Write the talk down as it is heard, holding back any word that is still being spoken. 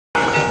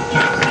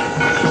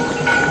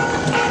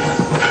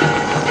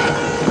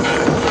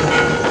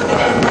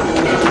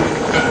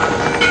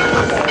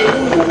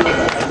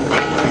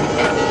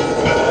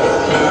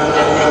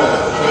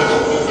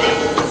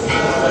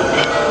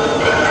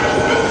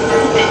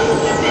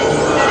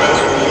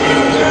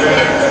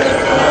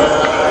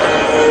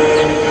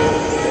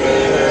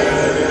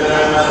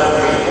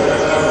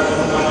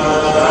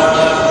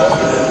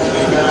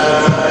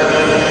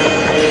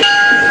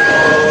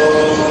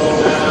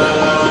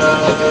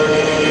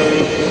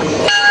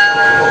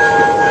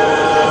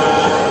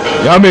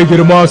Ya mai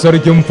girma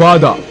sarkin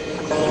fada,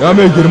 ya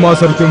mai girma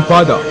sarkin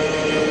fada,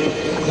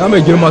 ya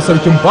mai girma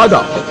sarkin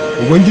fada,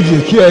 Ubangiji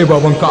ya kiyaye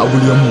babanka a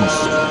guryen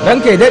musu.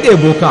 Ranka ya daɗe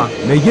boka,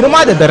 mai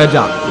girma da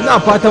daraja, ina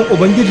fatan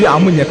Ubangiji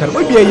Amun ya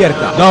karɓi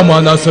biyayyarka.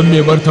 Dama na san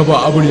mai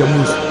martaba a guryen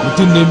musu,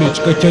 mutum ne mai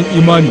cikakken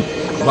imani,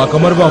 ba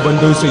kamar baban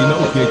dausayi na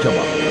uku yake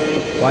ba.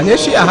 Wane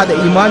shi a haɗa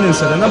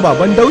imaninsa da na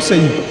baban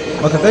dausayi,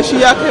 baka ga shi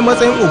ya kai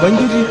matsayin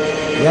Ubangiji?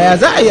 Yaya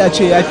za a yi a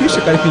ce ya fi shi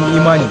ƙarfin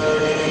imani?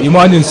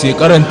 Imanin sai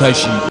karanta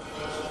shi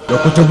da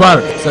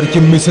kutubar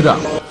sarkin Misra.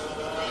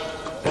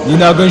 Ni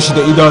na gan shi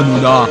da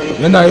idanuna,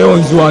 yana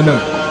yawan zuwa nan,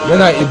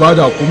 yana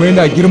ibada kuma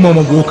yana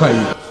girmama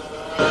bokaye.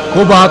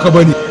 Ko ba haka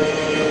bane?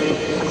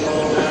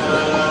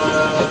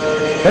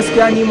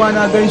 Gaskiya ni ma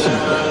na gan shi,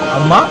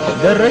 amma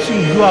don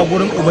rashin zuwa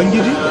gurin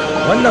Ubangiji,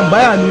 wannan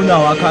baya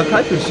nunawa ka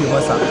kafirce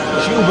masa.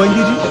 Shi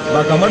Ubangiji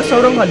ba kamar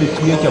sauran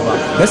halittu yake ba.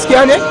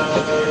 Gaskiya ne?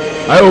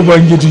 Ai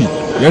Ubangiji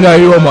yana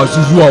yi wa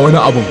masu zuwa wani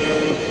abu.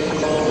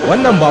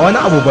 Wannan ba wani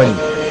abu bane.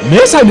 Me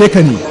yasa ne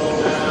ka ne?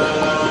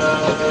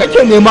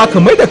 Kake nema ka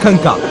mai da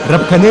kanka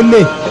rafkanen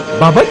ne?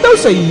 Baban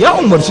dausayi ya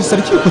umarci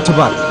sarki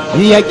Kitiba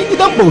ya yaƙi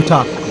gidan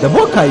bauta da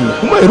bokaye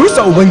kuma ya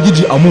rusa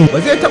Ubangiji Amun.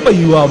 Ba zai taɓa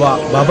yiwuwa ba.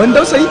 Baban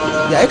dausayi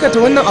ya aikata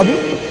wannan abu?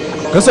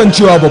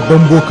 Kasancewa babban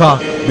boka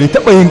bai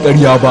taɓa yin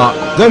ƙarya ba.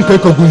 Zan kai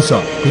ka gunsa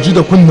ka ji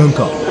da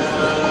kunnanka.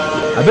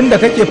 Abin da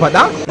kake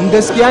faɗa in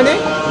gaskiya ne,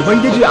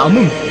 Ubangiji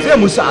Amun zai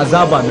musu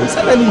azaba mai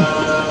tsanani.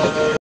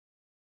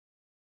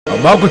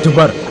 Amma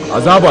Kitiba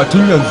azaba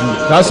tun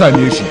yanzu ta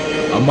same shi,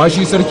 amma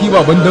shi sarki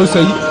baban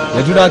dausayi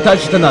ya jira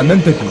tashi tana nan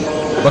tafi.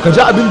 Baka ji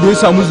abin da ya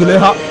samu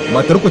Zulaikha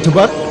matar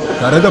Kitiba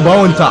tare da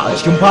bawanta a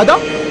cikin fada?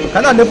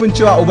 Kana nufin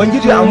cewa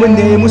Ubangiji Amun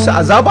ne ya yi musu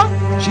azaba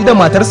shi da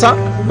matarsa?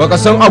 Baka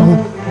san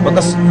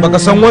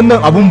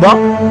wannan abun ba?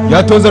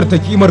 Ya tozarta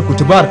kimar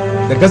Kitiba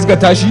da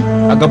gasgata shi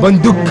a gaban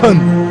dukkan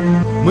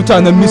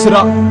mutanen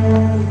Misra.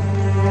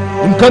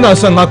 In kana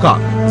son haka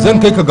zan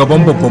kai ka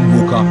gaban babban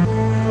boka.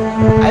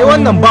 Ai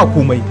wannan ba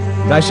komai,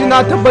 gashi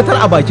na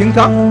tabbatar a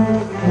bakinka.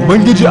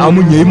 Ubangiji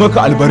Amun ya yi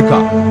maka albarka,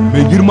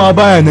 mai girma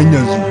baya nan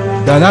yanzu.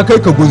 Da na kai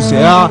ka gunsa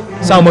ya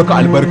sa maka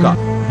albarka,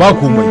 ba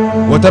komai.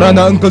 Wata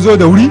rana in ka zo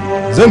da wuri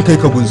zan kai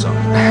ka gunsa.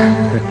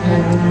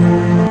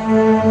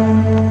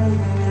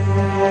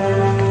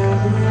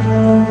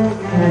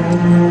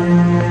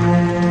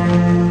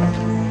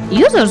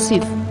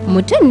 Yusuf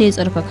mutum ne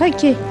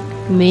tsarkakakke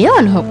mai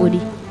yawan haƙuri.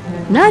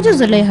 Na ji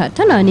Zulaikha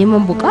tana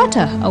neman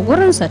bukata a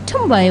gurinsa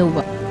tun ba yau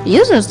ba.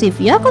 Yusuf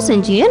ya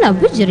kasance yana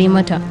bijire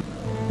mata.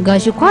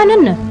 Gashi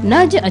kwanan nan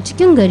na ji a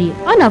cikin gari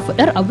ana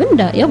faɗar abin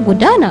da ya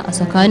gudana a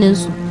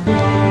tsakaninsu.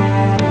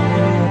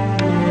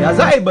 Ya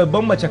za a yi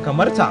babban mace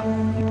kamar ta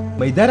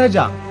mai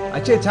daraja a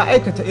ce ta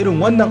aikata irin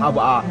wannan abu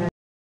a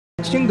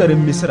cikin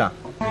garin Misra?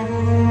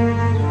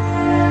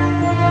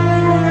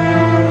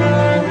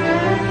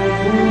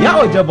 Ya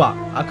wajaba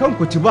a kan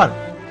Kitiba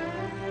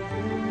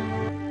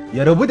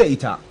ya rabu da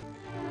ita.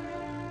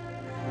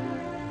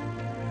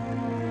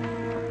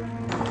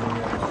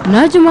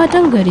 Na ji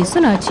matan gari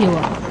suna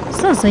cewa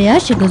sansa ya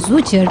shiga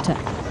zuciyarta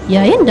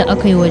yayin da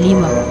aka yi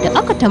walima da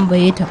aka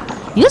tambaye ta.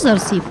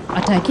 Yusuf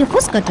a take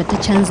fuskarta ta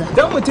canza.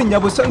 Dan mutum ya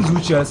bi son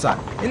zuciyarsa,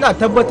 ina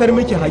tabbatar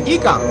miki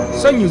hakika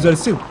son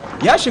Yusuf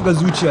ya shiga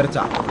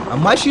zuciyarta,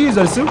 amma shi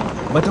Yusuf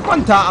bata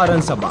kwanta a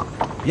ransa ba.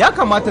 Ya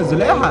kamata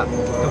Zulaikha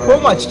ta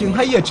koma cikin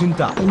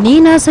hayyacinta. Ni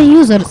na san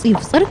Yusuf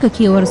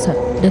tsarkakewarsa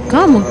da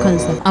kamun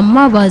kansa,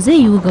 amma ba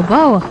zai yiwu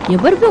gabawa ya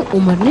bar bin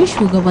umarnin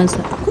shugabansa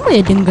kuma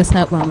ya dinga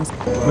saba masa.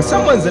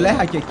 Musamman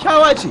Zulaikha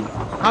kyakkyawa ce,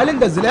 halin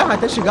da Zulaikha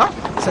ta shiga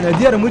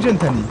sanadiyar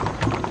mijinta ne.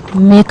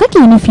 Me kake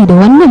nufi da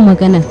wannan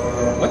magana?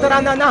 Wata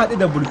rana na haɗu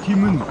da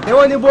Bulkiminu, sai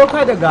wani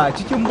boka daga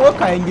cikin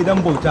bokayen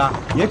gidan bauta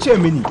ya ce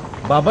mini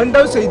baban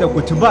dausayi da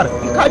Kitiba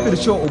in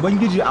kafircewa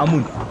Ubangiji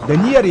Amun da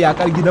niyyar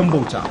yakar gidan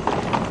bauta.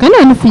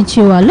 Kana nufin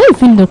cewa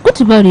laifin da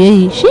Kitiba ya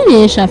yi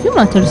shine ya shafi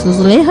matarsa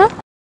Zulaikha?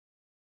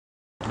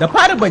 Da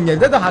fari ban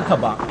yarda da haka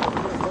ba,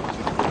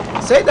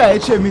 sai da ya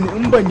ce mini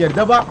in ban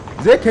yarda ba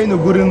zai kai ni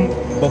gurin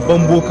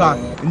babban boka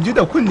in ji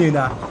da kunne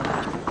na.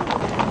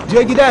 Je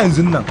gida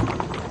yanzu nan,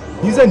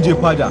 ni zan je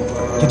fada,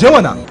 ki je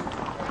wana.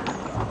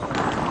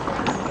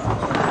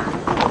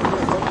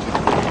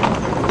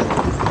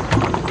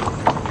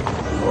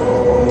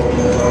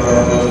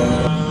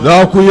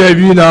 Za ku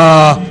yabi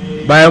na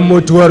bayan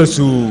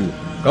mutuwarsu,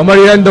 kamar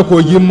yadda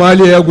kogin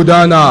Mali ya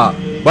gudana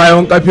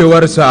bayan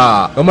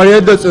kafewarsa, kamar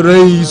yadda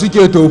tsirrai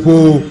suke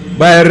tofo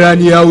bayan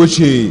rani ya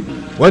wuce.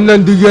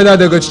 Wannan duk yana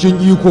daga cikin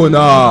iko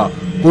na,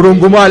 ku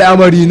runguma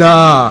al'amari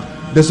na,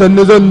 da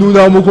sannu zan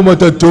nuna muku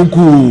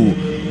matattunku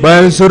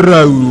bayan sun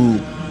rayu.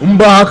 In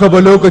ba haka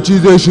ba lokaci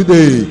zai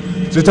shuɗe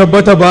su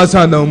tabbata ba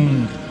sa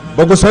nan.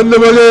 Ba ku sanni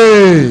ba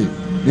ne,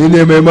 ni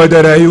ne mai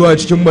mada rayuwa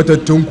cikin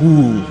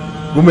matattunku,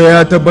 kuma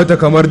ya tabbata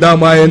kamar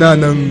dama yana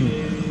nan.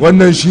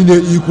 Wannan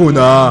shine iko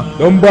na,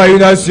 don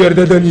bayina su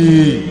yarda da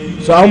ni,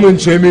 su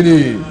amince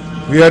mini,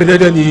 ku yarda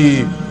da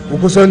ni, ku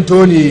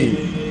kusanto ni,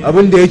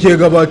 abin da yake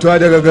gabatuwa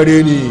daga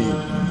gare ni,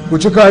 ku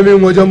cika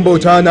min wajen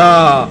bauta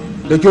na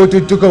da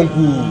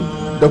kyaututtukanku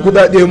da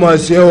kudade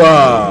masu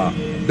yawa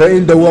don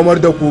in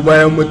dawamar da ku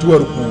bayan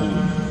mutuwarku.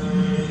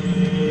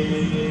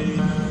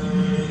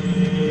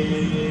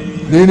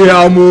 ni ne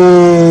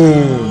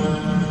amun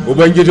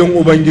ubangijin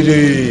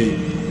ubangiji,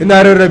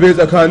 ina rarrabe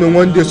tsakanin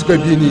wanda suka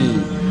bi ni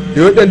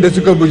da waɗanda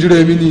suka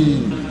bujire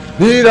mini.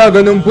 Ni na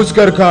ganin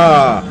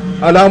fuskarka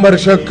alamar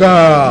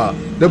shakka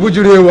da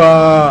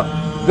bujirewa.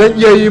 Zan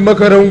iya yi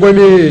maka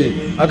rangwame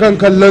akan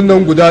kallon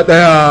nan guda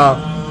ɗaya,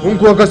 in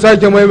kuwa ka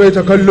sake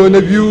maimaita kallo na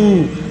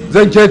biyu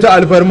zan keta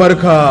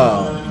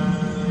alfarmarka.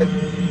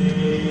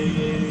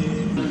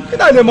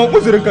 ina neman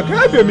uzurinka ka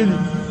yafe mini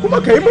kuma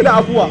ka yi mini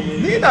afuwa.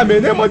 Ni ina mai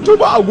neman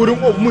tuba a gurin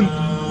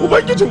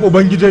ubangijin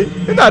ubangijai.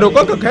 Ina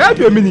roƙonka ka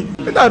yafe mini,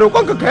 ina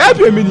roƙonka ka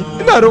yafe mini,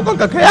 ina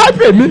roƙonka ka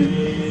yafe mini.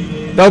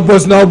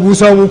 Tabbas na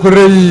busa muku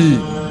rai,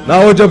 na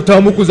wajabta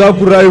muku za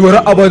ku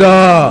rayuwar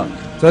abada,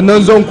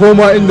 sannan zan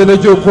koma inda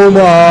nake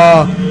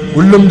koma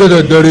kullum da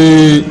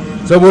daddare,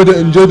 saboda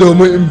in je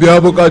domin in biya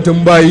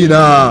bukatun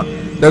bayina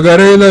daga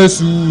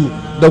rainarsu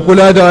da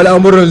kula da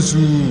al'amuransu.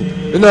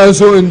 Ina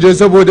so in je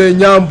saboda in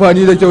yi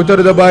amfani da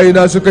kyautar da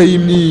bayina suka yi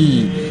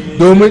ni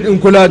domin in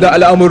kula da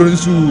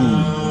al'amuransu.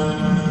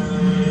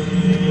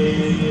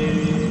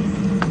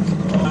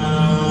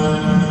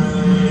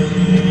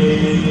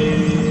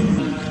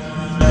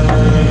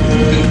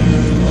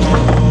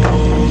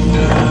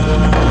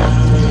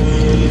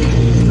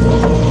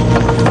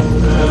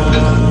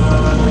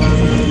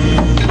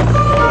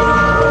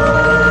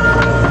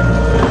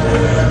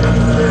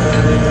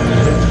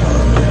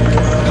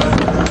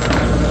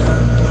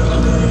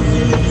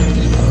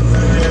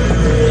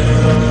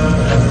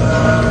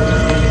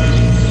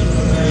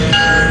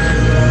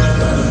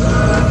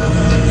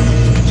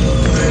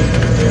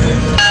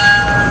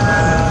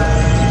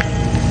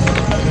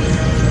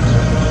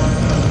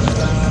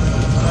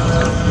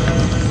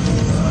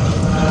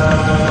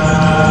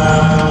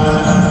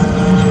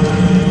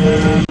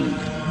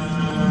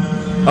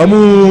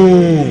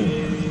 Amu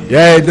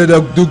ya yadda da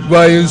duk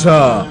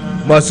bayinsa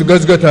masu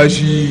gasgata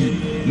shi.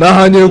 Na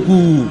hane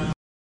ku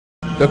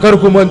da kar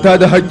ku manta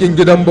da haƙƙin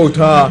gidan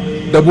bauta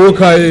da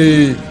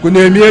bokaye. Ku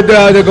nemi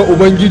yadda daga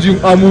ubangijin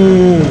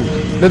Amu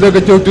da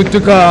daga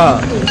kyaututtuka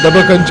da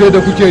bakance da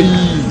kuke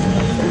yi.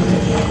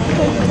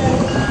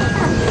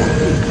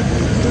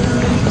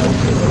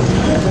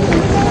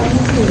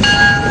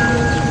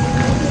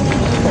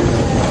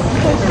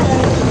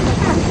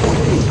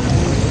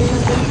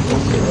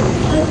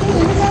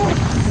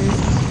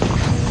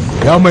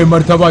 Ya mai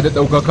martaba da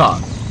ɗaukaka,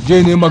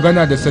 je ne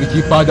magana da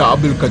sarki fada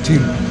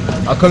Abdulkatim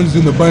akan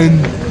zunuban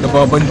da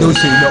baban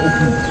dausayi na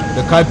uku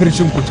da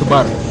kafircin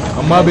kutubar,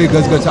 amma bai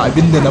gasgata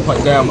abin da na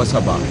gaya masa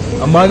ba.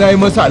 Amma na yi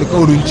masa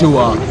alkawarin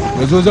cewa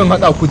ya zo zan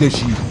haɗa ku da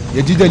shi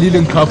ya ji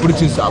dalilin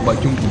kafircinsa a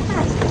bakin ku.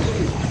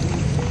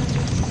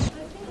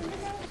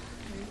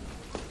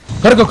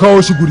 Kar ka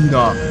kawo shi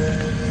gurina,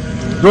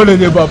 dole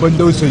ne baban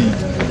dausayi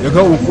ya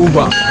ga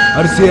ukuba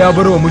har sai ya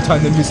bar wa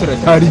mutanen Misra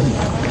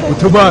tarihi.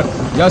 Kutubar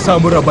ya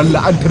samu rabon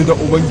la'antar da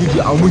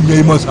ubangiji Amun ya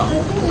yi masa.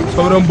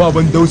 Sauran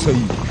baban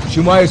dausayi shi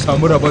ma ya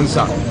samu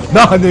rabonsa.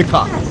 Na hane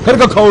ka, kar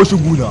ka kawo shi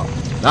guna.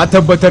 Na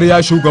tabbatar ya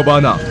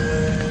shugabana.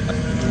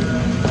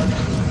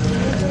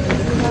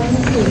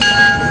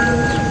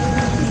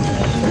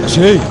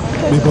 Ashe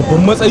mai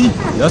babban matsayi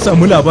ya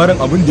samu labarin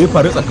abin da ya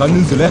faru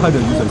tsakanin Zulaikha da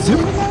Yusuf?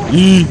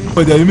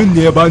 Fadayimin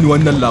ne ya bani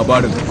wannan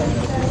labarin.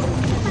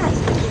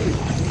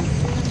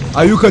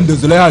 Ayyukan da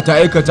Zulaikha ta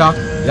aikata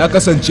ya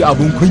kasance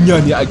abin kunya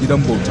ne a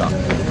gidan bauta.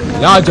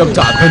 Ya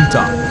ajabta a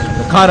kanta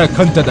da kare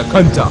kanta da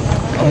kanta,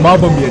 amma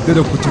ba mu yarda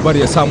da kutubar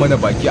ya sa mana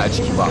baki a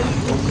ciki ba.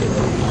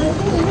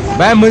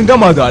 Bayan mun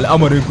gama da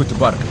al'amarin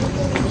kutubar,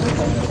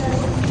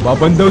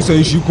 baban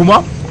dausayi shi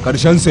kuma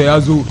karshensa ya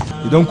zo.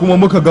 Idan kuma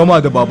muka gama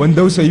da baban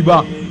dausayi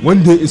ba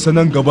wanda ya isa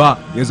nan gaba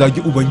ya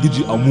zagi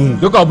ubangiji Amu.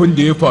 Duk abin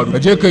da ya faru, ka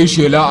je ka yi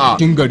shela a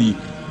cikin gari.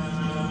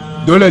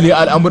 Dole ne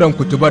al'amuran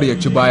kutubar ya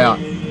ci baya.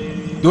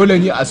 Dole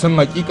ne a san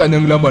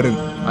hakikanin lamarin,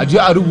 a je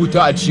a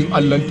rubuta a cikin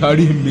allon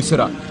tarihin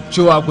Misra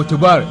cewa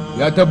kutubar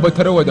ya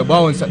tabbatar wa da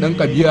bawansa ɗan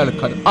ƙabilar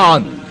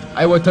Kan'an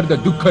aiwatar da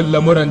dukkan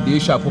lamuran da ya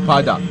shafi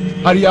fada,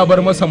 har ya bar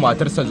masa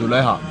matarsa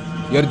Zulaikha.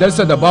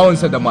 Yardarsa da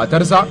bawansa da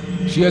matarsa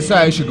shi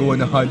yasa ya shiga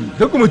wani hali.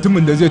 Duk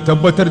mutumin da zai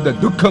tabbatar da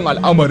dukkan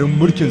al'amarin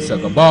mulkinsa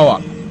ga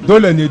bawa,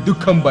 dole ne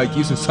dukkan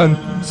baki su san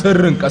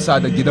sirrin ƙasa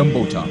da gidan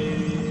bauta.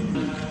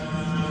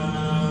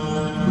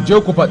 Ku je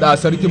ku faɗa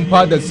sarkin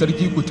fadar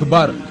sarki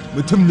kutubar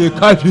mutum ne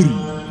kafiri,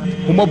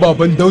 kuma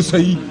baban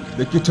dausayi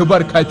da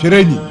kitubar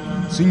kafirai ne.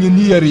 Sun yi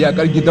niyyar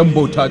yakar gidan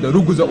bauta da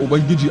ruguza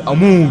ubangiji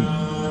Amun.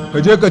 Ka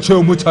je ka ce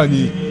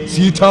mutane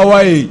su yi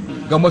tawaye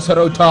ga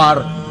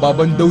masarautar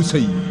baban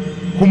dausayi,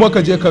 kuma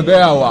ka je ka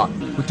gaya wa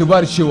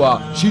kutubar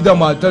cewa shi da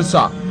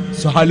matarsa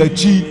su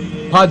halarci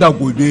fada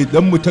gobe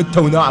don mu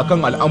tattauna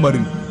akan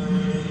al'amarin.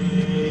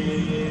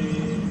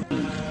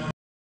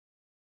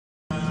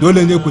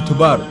 Dole ne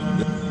kutubar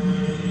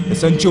ya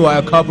san cewa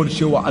ya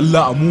kafirce wa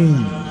Allah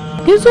Amun.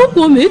 Kin san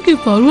kuwa me yake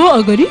faruwa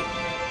a gari?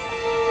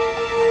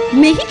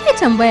 Me kike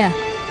tambaya?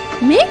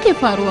 Me yake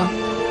faruwa?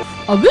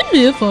 Abin da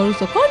ya faru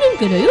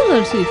tsakaninka da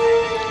Yusuf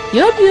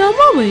ya biya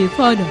mamaye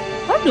fada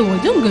har da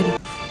wajen gari.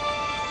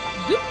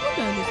 Duk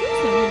mutane sun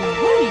sami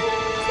labari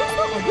sun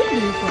san abin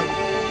da ya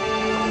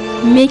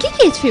faru. Me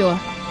kike cewa?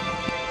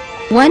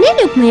 wane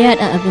ne kuma ya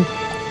yaɗa abin?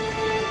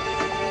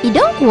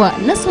 Idan kuwa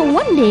na san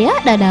wanda ya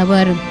yaɗa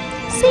labarin,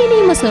 sai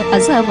ni masa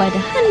azaba da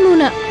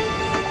hannuna.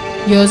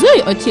 Ya zai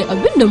a ce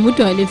abin da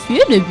mutane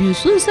fiye da biyu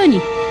sun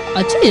sani,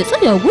 a ce ya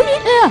tsaya guri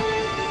ɗaya.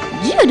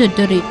 Jiya da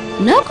dare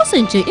na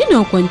kasance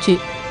ina kwance,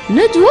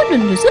 na ji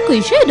waɗanda suka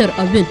yi shaidar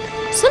abin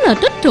suna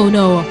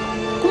tattaunawa,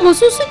 kuma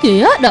su suke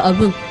yaɗa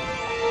abin.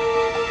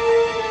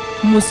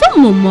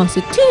 Musamman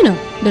masu Tina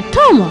da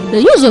Tama da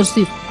Yusuf.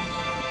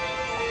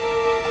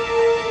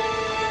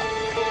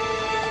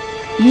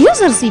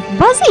 Yusuf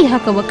ba zai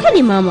haka ba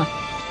kane mama.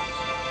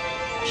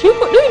 Shi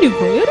kaɗai ne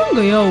fa ya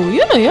ringa yawo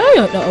yana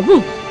yayaɗa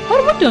abin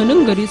har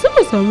mutanen gari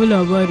suka samu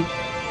labari.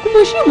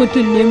 Kuma shi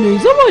mutum ne mai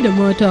zama da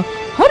mata,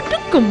 har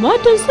dukkan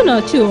matan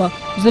suna cewa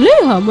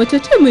Zulaikha mace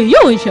ce mai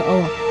yawan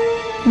sha'awa.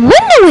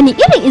 Wannan wani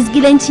irin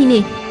izgilanci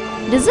ne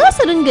da za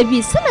su ringa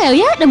bi suna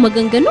yaɗa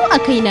maganganu a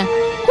kaina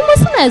kuma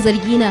suna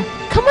zargina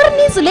kamar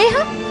ni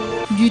Zulaikha?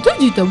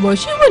 Jita-jita ba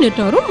shi bane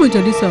taron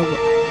majalisa ba.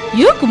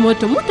 Ya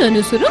kamata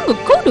mutane su ringa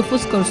kauda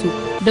fuskarsu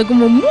daga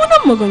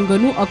mummunan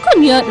maganganu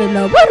akan yaɗa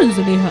labarin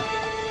Zulaikha.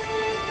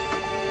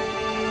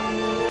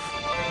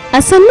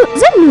 A sannu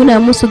zan nuna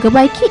musu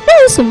gabaki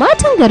ɗayansu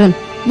matan garin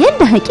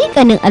yadda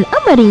hakikanin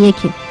al'amarin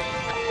yake,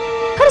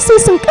 har sai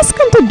sun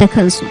kaskantar da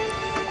kansu.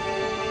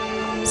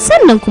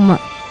 Sannan kuma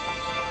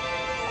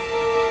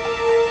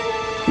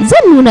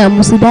zan nuna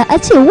musu da a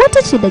ce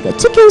wata ce daga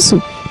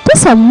cikinsu ta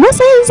samu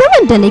matsayin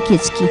zaman da nake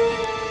ciki,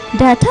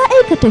 da ta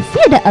aikata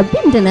fiye da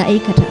abin da na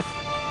aikata.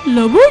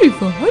 Labari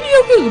fa har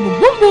ya kai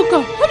babban boka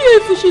har ya yi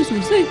fushi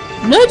sosai.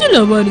 Na ji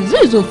labari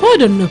zai zo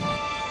fadar nan.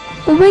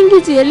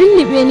 Ubangiji ya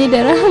lullube ni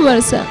da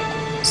rahamarsa.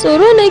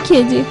 Tsoro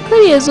nake ji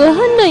kar ya zo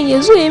hannun ya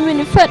zo ya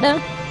mini fada.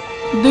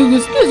 Da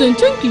gaske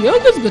zancenki ya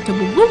gasgata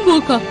babban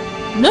boka.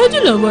 Na ji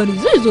labari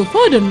zai zo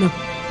fadar nan.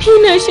 Ni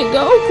na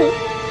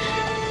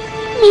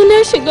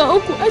shiga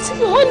uku a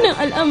cikin wannan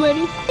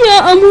al'amari.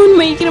 Ya amun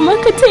mai girma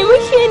ka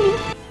taimake ni.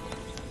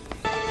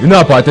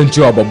 Ina fatan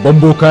cewa babban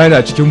boka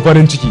yana cikin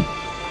farin ciki.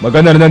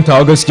 Maganar nan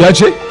tawa gaskiya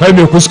ce? Kai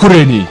mai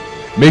kuskure ne.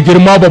 Mai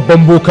girma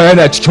babban boka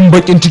yana cikin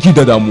bakin ciki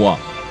da damuwa.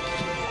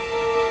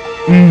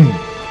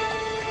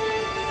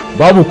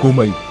 Babu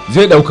komai,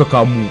 zai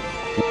ɗaukaka mu.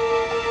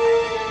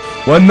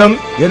 Wannan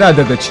yana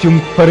daga cikin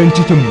farin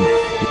cikinmu.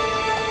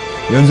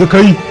 Yanzu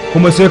kai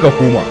kuma sai ka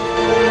koma.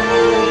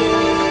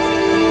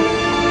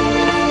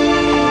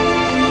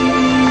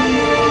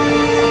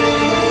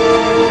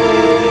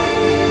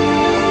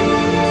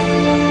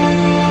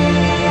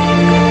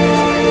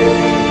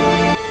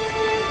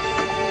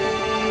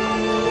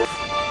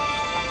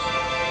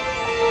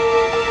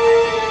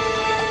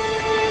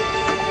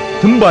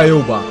 Tun ba yau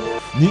ba,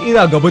 ni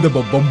ina gaba da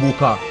babban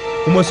boka,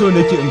 kuma so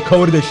nake in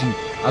kawar da shi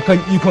akan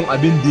ikon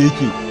abin da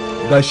yake.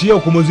 Gashi yau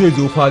kuma zai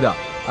zo fada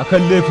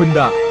akan laifin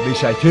da bai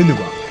shafe ni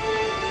ba.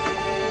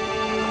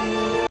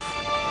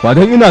 Ba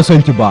don ina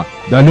son ki ba,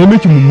 da ne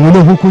miki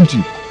mummunan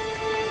hukunci.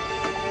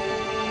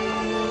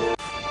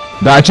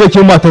 Da a ce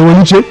ke matar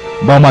wani ce,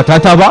 ba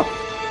matata ba,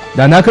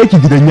 da na kai ki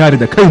gidan yari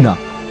da kaina.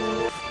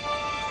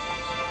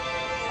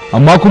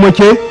 Amma kuma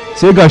ke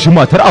sai gashi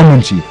matar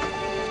amince.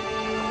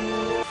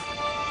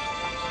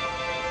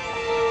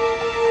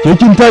 Ke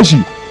kin tashi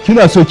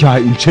kina so ki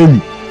ha'ince ni.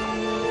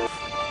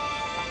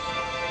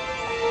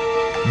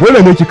 Dole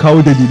ne ki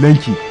kawo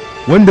dalilanki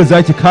wanda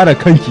za ki kare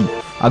kanki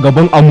a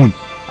gaban Amun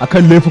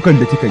akan laifukan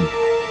da kika yi.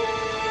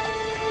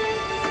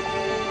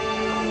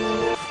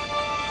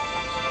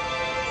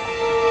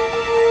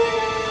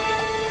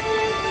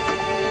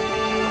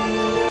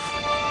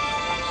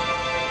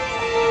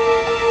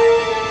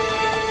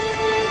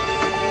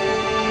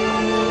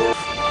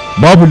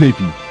 Babu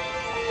laifi.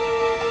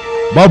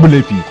 Babu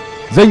laifi.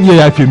 Zan iya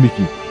yafe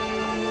miki.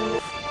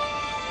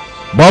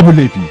 Babu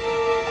laifi.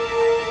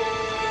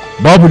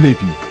 Babu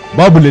laifi.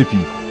 Babu laifi.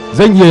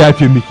 Zan iya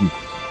yafe miki.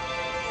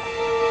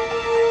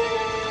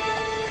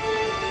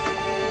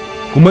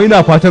 Kuma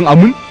ina fatan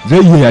Amun zai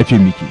iya yafe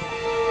miki.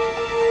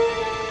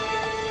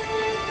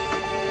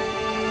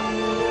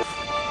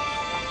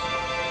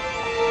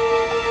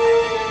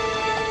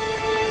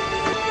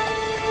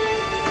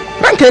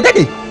 Ranka ya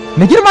daɗe,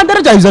 na girma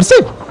daraja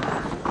Yusuf.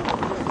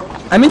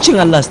 Amincin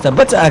Allah su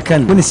tabbata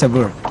akan wani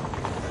sabur.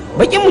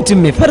 Bakin mutum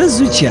mai farar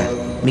zuciya,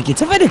 me ke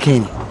tafa da kai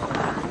ne?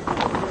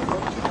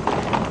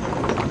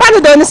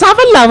 Bani da wani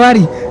sabon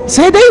labari,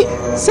 sai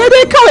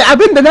dai kawai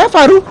abin da na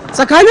faru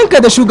tsakaninka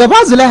da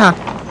shugaba Zulaikha.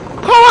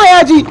 Kowa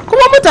ya ji,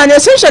 kuma mutane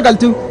sun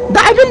shagaltu da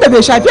abin da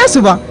bai shafe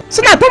su ba,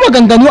 suna ta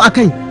maganganu a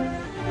kai.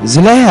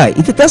 Zulaikha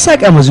ita ta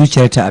saƙa ma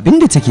zuciyarta abin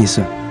da take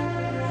so.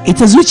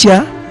 Ita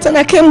zuciya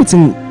tana kai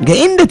mutum ga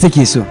inda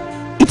take so.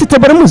 Ita ta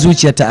bar mu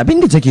zuciyarta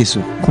abin da take so,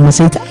 kuma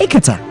sai ta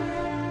aikata.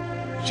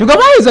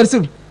 Shugaba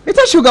Yusuf,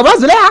 ita shugaba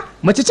Zulaikha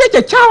mace ce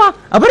kyakkyawa,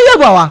 abar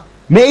yabawa.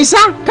 Me isa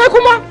kai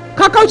kuma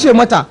ka kauce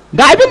mata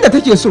ga abin da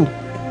take so.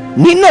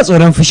 Ni ina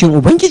tsoron fushin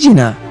ubangiji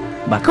na,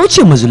 ba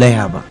kauce ma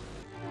Zulaikha ba.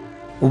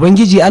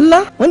 Ubangiji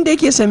Allah wanda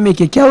yake son mai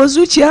kyakkyawar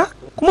zuciya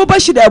kuma ba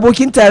shi da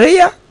abokin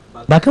tarayya,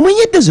 ba kamar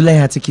yadda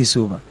Zulaikha take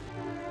so ba.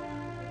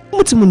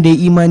 Mutumin da ya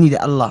imani da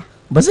Allah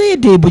ba zai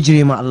yadda ya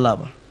bijire ma Allah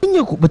ba. In don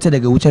ya kubuta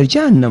daga wutar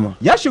jahannama.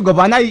 Ya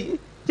shugaba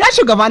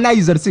na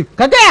yi zarsif,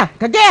 ka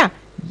gaya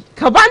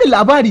ka bani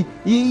labari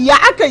ya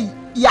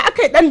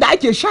aka dan da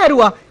ake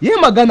shayarwa ya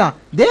magana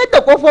da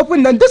yadda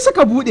kofofin nan duk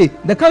suka buɗe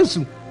da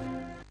kansu.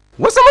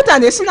 Wasu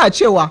mutane suna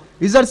cewa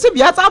zarsif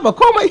ya tsaba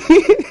komai.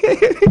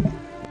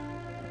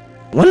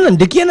 Wannan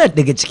duk yana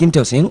daga cikin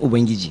tausayin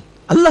Ubangiji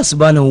Allah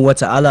subhanahu wa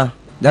ta'ala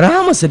da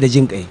rahamarsa da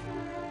jin ƙai.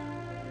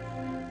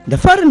 Da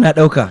farin na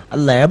ɗauka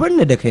Allah ya bar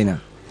ni da kaina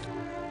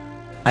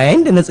a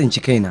yayin da na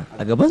tsinci kaina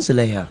a gaban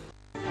Zulaikha.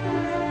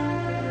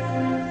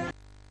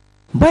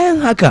 Bayan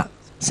haka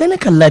sai na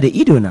kalla da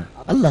idona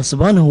Allah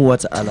subhanahu wa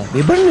ta'ala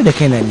bai bar ni da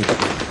kaina ne.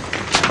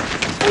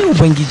 Ai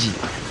Ubangiji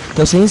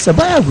tausayinsa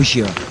baya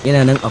gushewa,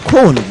 yana nan a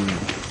kowane guri.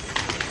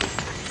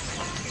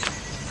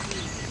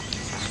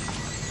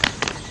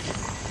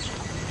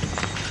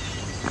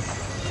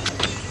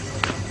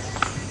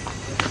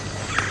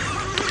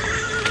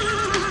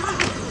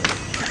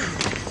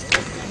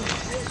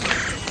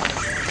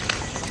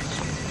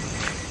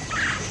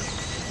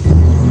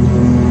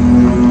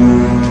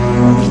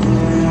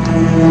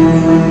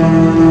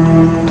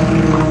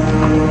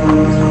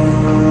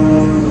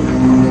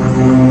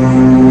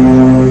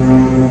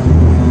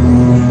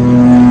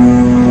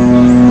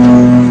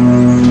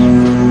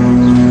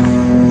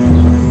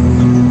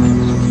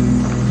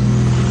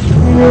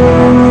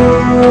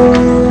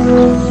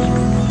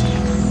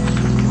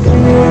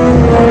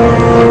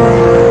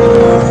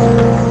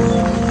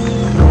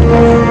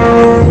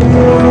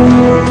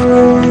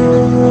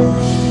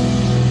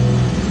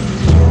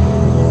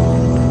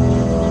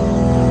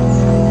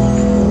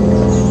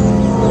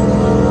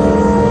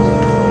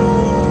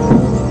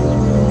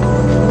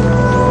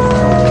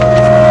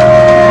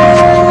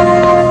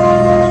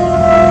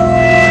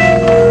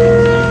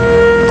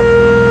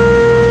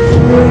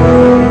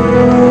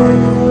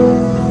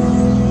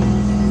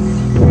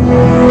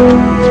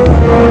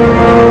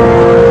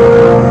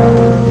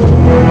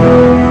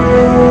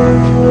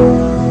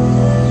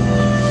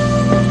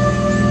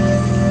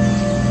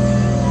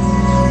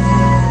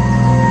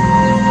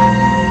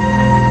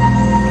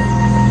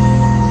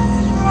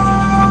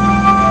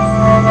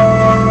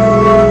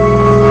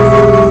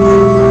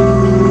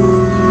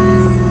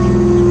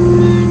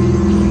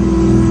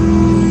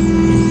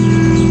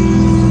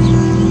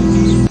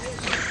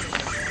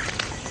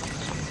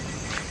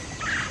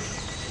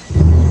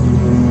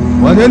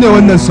 wane ne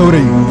wannan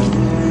saurayi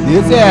da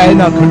ya tsaya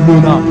yana kallo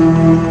na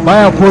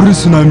baya korin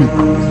tsunami?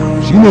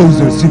 Shine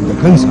zarsif da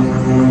kansa.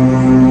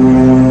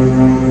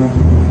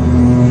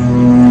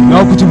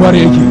 Na kuci bare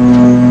yake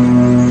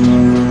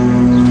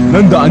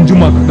nan da an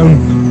jima kaɗan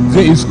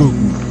zai isko ku.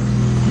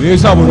 Me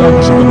yasa ba za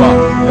ku shiga ba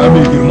ya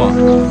mai girma?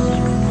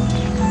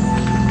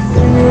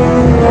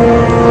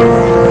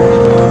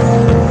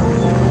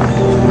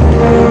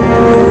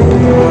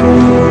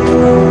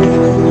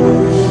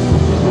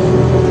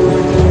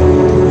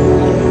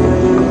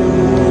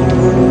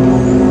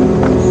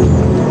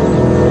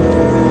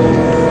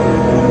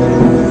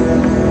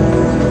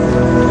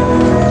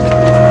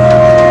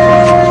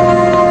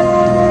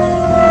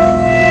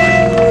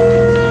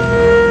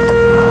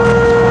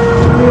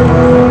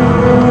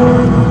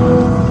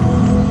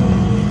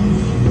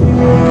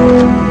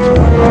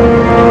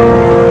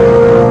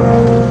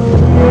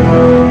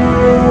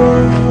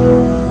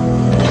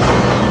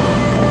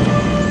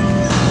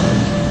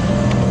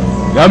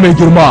 Ya mai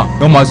girma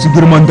ga masu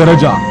girman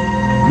daraja,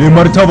 mai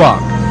martaba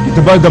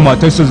Kitiba da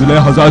matarsa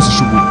Zulaikha za su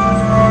shigo.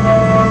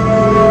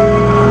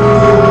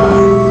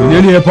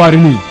 Menene ya faru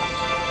ne?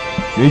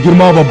 Mai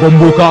girma babban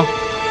boka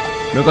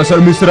na kasar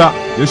Misra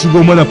ya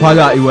shigo mana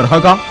fada a iwar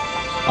haka?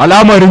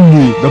 Al'amarin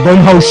ne da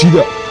ban haushi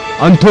da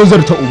an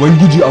tozarta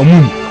Ubangiji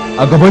Amun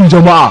a gaban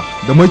jama'a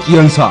da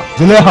makiyansa.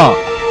 Zulaikha,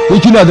 ke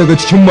kina daga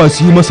cikin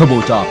masu yi masa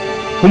bauta,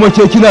 kuma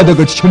ke kina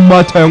daga cikin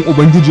matayen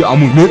Ubangiji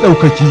Amun mai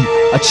ɗaukaki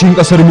a cikin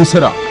ƙasar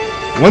Misra.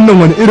 Wannan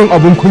wani irin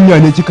abin kunya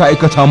ne kika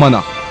aikata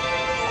mana?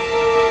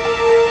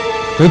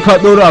 Kai ka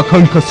ɗora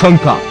kanka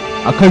sanka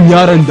akan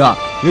yaron da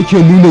yake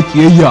nuna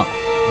ƙiyayya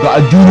ga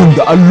addinin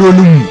da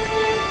allolinmu,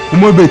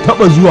 kuma bai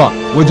taɓa zuwa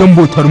wajen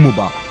bautar mu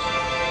ba,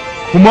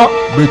 kuma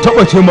bai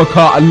taɓa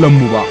taimaka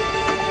Allahnmu ba.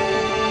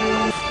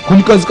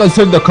 Kun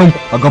ƙasƙantar da kanku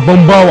a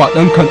gaban bawa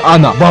ɗan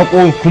Kan'ana,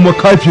 baƙo kuma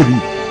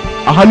kafiri,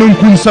 a halin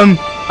kun san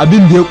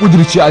abin da ya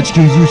ƙudurce a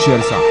cikin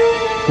zuciyarsa.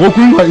 Ko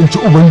kun ha'inci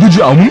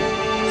Ubangiji Amun?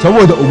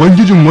 Saboda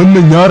Ubangijin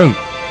wannan yaron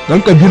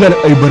ɗan ƙabilar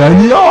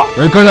Ibraniyawa,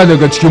 kai kana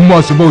daga cikin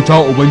masu bauta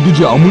wa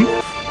Ubangiji Amun?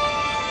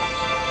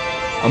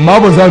 Amma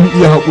ba za mu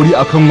iya haƙuri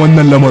akan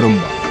wannan lamarin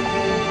ba.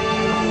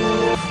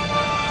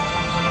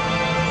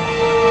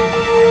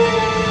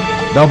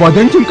 Da ba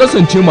don kin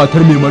kasance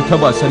matar mai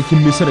martaba sarkin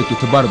Misra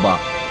Kitibar ba,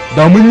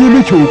 da mun yi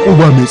miki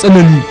uquba mai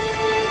tsanani.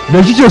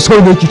 Me kike so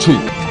ne kice?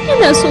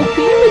 Ina so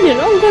ku yi mini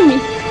rangwame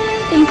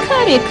in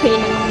kare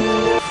kaina.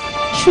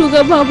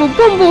 Shugaba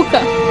babban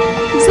boka,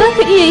 za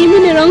ka iya yi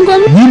mini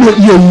rangwame? Ni ne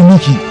iya yi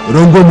miki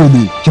rangwame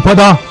ne, ki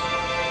fada.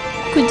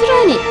 Ku jira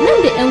ne nan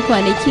da 'yan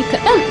kwanaki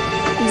kaɗan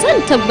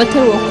zan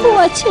tabbatar wa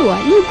kowa cewa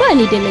ni ba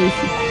ni da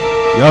laifi.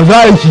 Ya za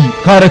a ki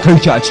kare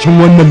kanki a cikin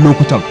wannan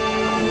lokutan?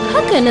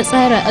 haka na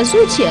tsara a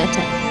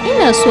zuciyata,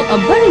 ina so a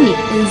bar ni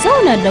in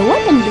zauna da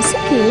waɗanda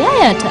suke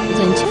yayata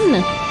zancen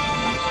nan.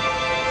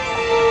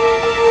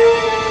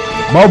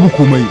 Babu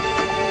komai,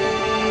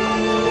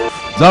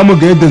 za mu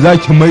ga yadda za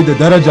ki mai da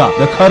daraja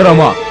da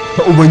karrama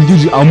ta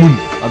Ubangiji Amun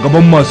a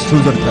gaban masu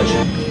tozarta shi.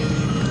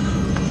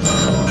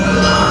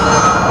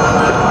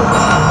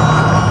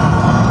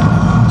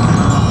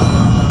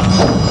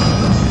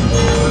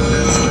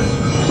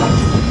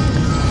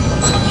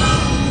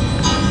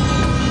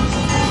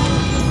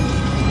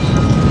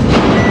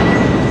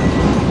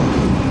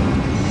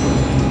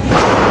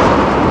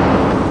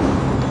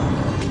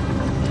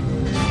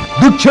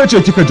 Duk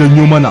ce kika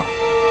janyo mana,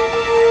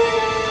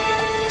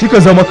 kika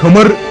zama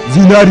kamar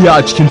zinariya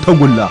a cikin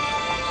tagulla,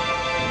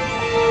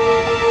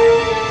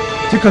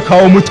 kika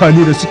kawo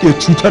mutane da suke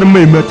cutar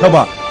mai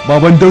martaba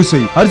baban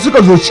dausayi har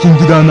suka zo cikin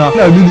gidana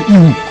ina mini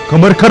ihu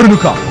kamar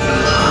karnuka.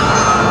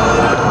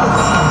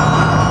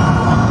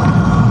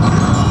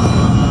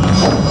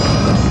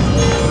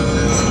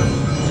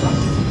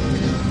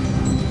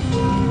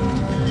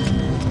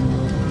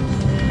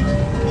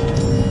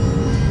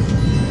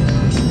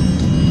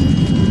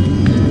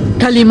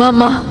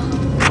 Kalimama.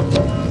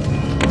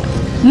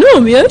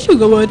 Nom ya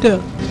shugabata.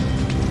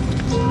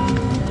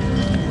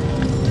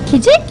 Ki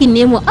je ki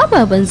nemo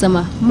ababen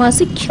zama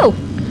masu kyau,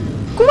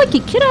 kuma ki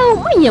kirawo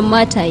manyan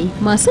mataye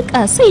masu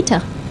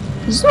ƙasaita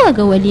zuwa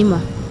ga walima.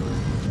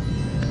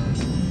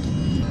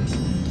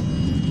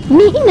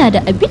 Ni ina da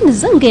abin da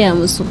zan gaya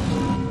musu.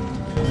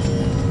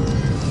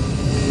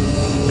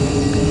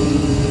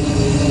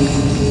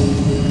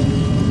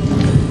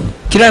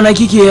 Kira na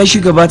kike ya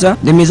shugabata,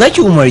 da me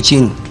zaki umarce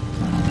ni?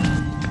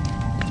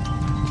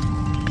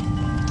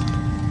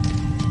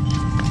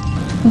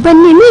 Ban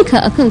neme ka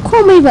akan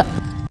komai ba,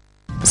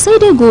 sai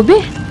dai gobe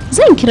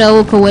zan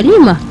kirawo ka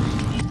walima,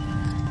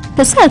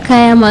 ka sa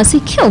kaya masu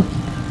kyau,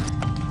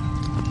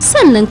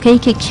 sannan kai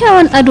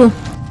kyakkyawan ado.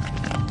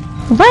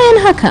 Bayan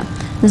haka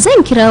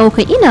zan kirawo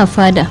ka ina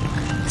fada,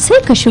 sai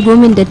ka shigo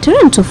min da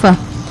tirin tufa,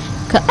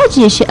 ka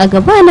ajiye shi a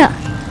gabana,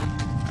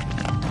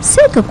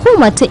 sai ka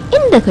koma ta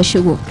inda ka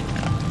shigo.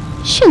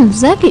 Shin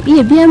za ka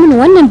iya biya min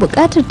wannan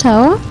bukatar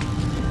tawa?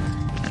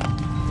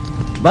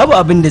 Babu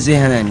abin da zai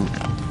hana ni,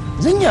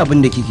 zan yi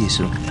abin da kike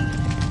so.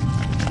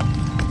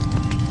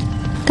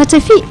 Ka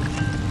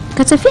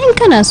tafi in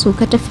kana so,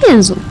 ka tafi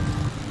yanzu.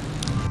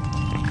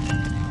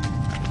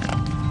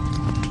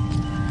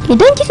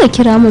 Idan kika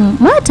kira min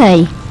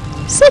mataye,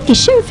 sai ki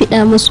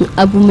shimfiɗa musu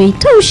abu mai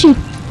taushi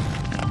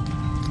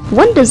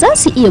wanda za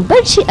su iya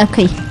barci a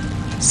kai,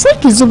 sai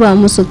ki zuba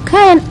musu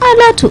kayan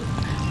alatu,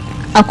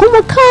 a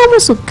kuma kawo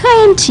musu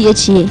kayan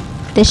ciye-ciye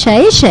da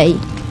shaye-shaye,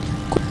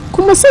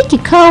 kuma sai ki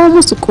kawo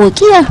musu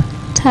ƙoƙiya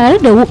tare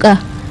da wuƙa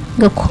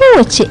ga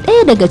kowace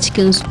ɗaya daga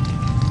cikinsu.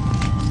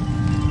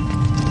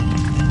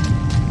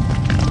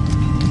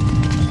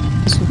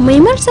 Mai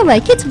martaba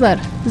Kitbar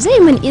zai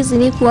min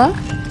izini kuwa?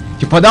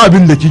 Ki faɗa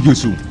abin da kike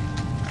so.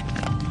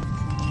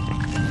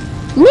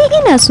 Ni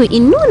ina so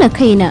in nuna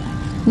kaina,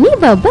 ni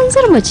ba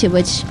banzar mace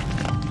bace.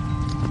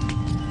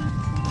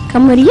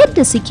 Kamar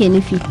yadda suke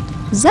nufi,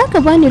 za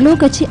ka bani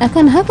lokaci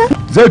akan haka?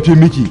 Zai fi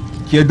miki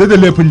ki yadda da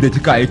laifin da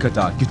kika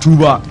aikata ki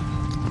tuba.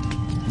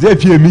 Zai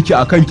fiye miki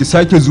akan ki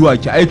sake zuwa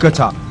ki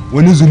aikata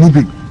wani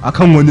zunubin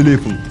akan wani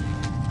laifin.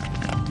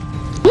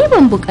 Ni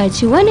ban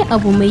buƙaci wani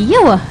abu mai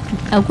yawa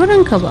a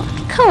gurinka ba,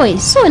 kawai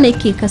so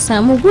nake ka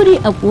samu guri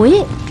a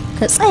ɓoye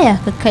ka tsaya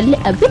ka kalli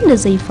abin da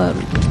zai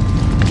faru.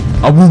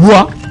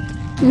 Abubuwa?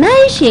 Na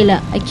yi shela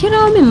a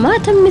kirawo min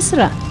matan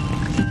Misra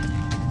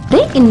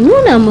don in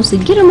nuna musu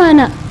girma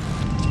na.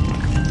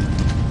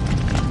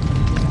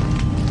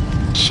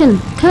 Shin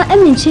ka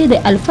amince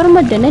da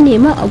alfarmar da na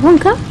nema a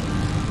gunka?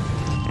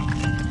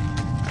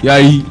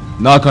 Yayi,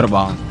 na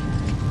karba.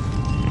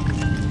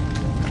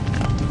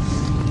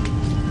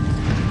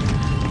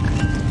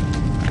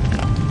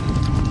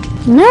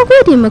 Na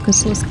gode maka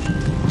sosai.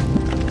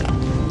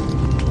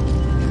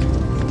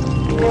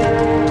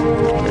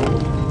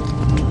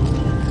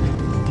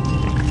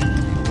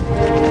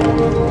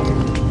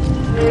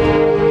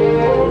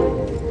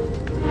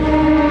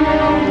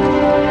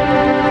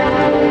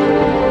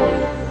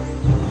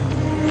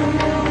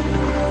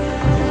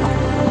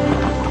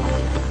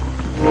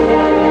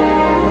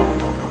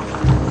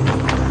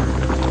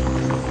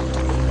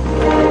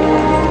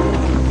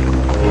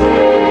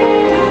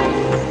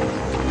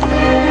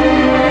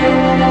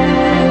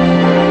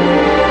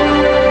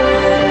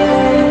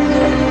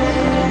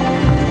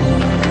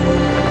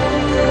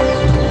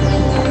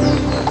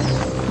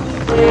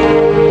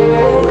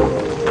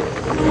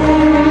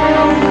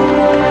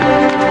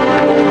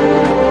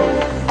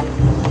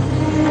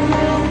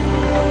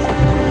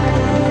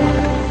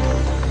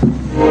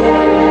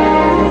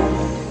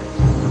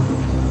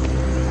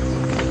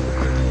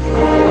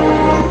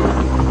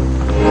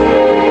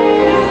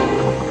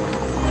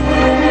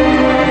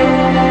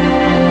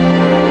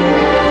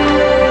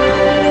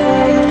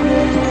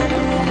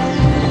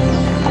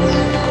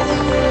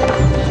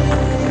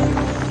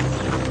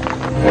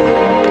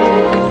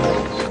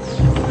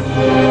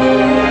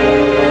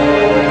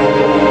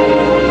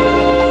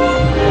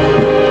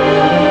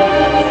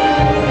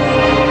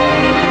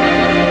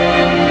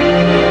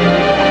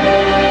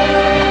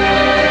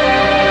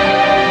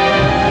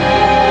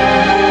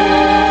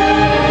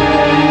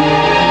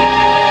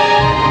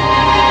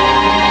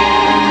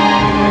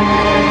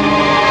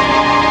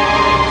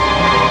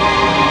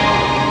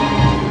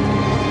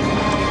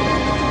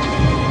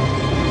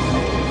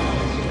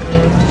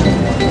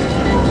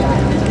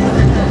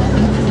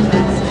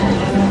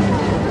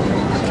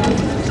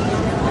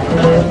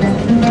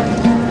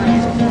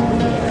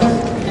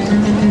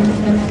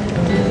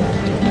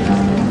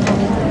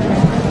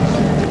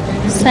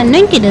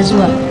 sannan ki da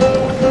zuwa.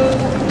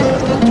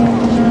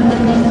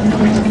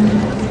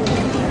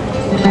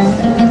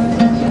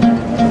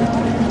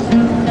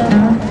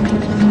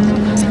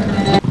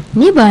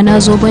 Ni ba na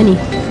zo ba ne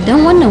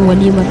don wannan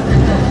walimar,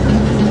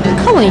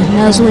 kawai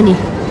na zo ne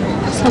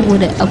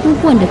saboda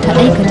abubuwan da ta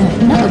aikata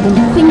na abin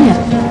kunya.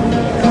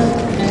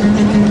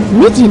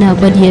 Mijina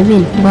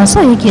Badyamin ba so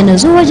yake na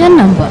zo wajen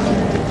nan ba,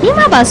 ni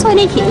ma ba so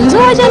ne ke in zo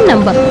wajen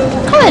nan ba,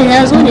 kawai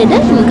na zo ne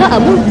don in ga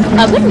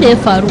abin da ya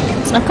faru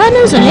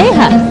tsakanin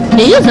Zulaikha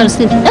da Yusuf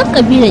ɗan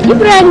ƙabilar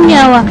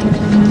Ibraniyawa.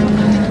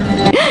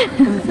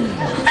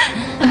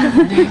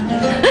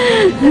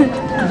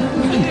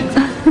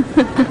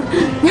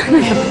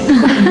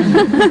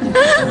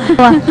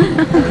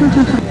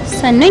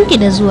 Sannan ki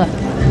da zuwa.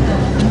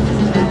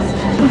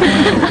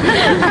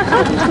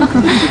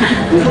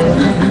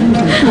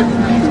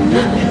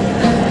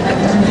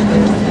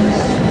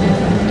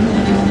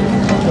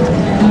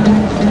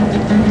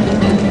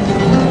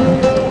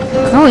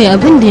 Kawai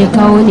abin da ya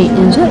kawo ne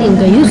in zo in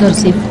ga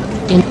Yusuf,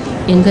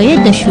 in ga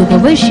yadda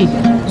shugaban shi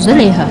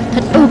Zulaikha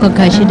ta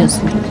ɗaukaka shi da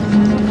su.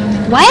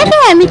 Wa ya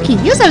gaya miki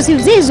Yusuf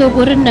zai zo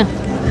gurin nan?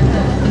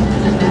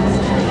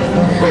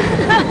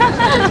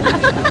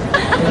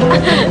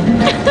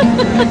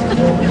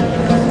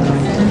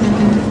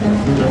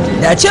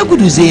 Da ce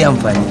gudu zai yi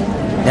amfani,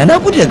 da na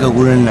gudu daga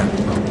gurin nan.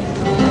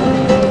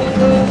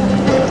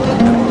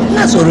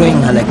 Ina tsoro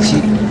in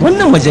halarci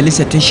wannan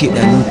majalisar ta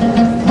shedanu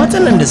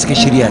matsalan da suka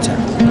shirya ta.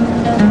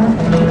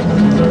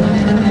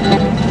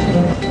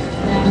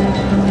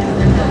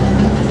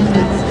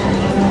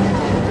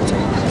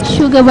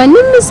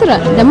 Shugabannin Misra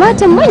da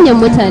matan manyan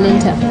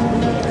mutanenta.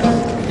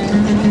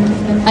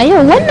 A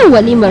yau wannan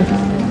walimar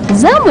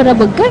za mu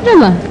raba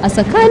gardama a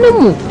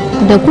tsakaninmu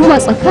da kuma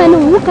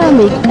tsakanin wuka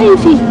mai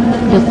ƙarfi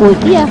da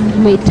ƙoƙiya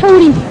mai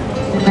tauri.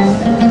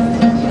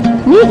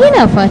 Ni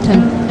ina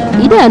fatan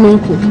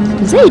idanunku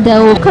zai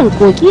dawo kan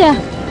ƙoƙiya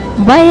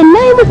bayan na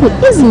yi muku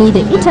izini da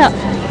ita.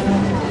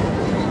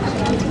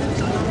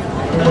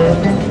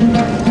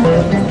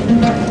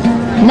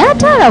 Na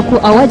tara ku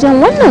a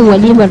wajen wannan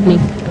walimar ne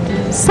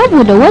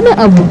saboda wani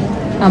abu,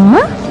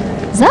 amma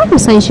za ku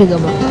san shi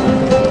gaba.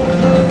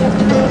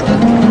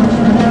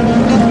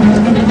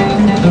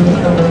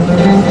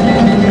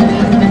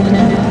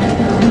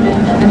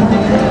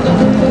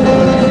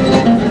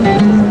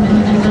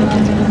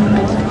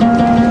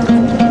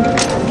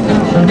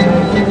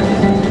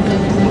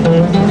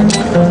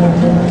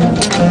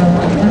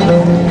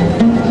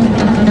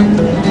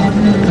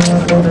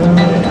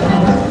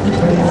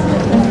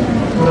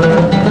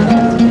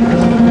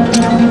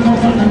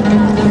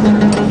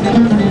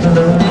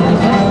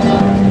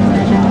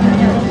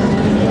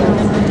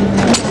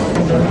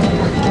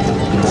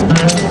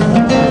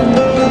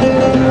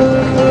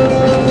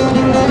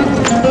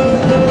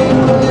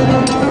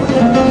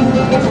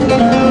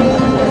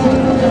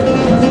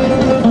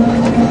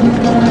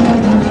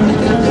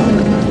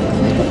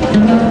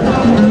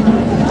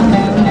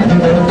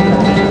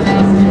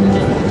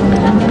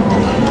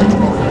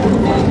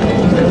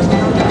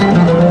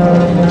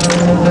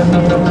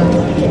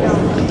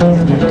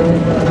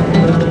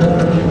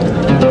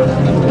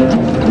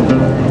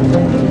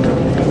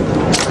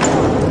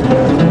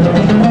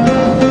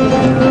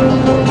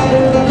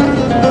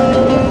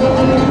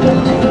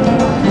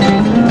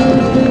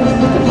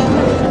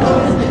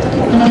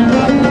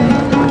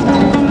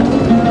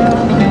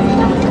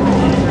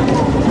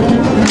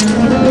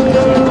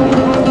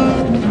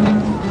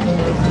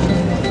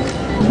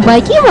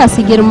 Baki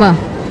masu girma,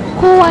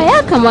 kowa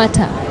ya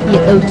kamata ya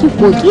ɗauki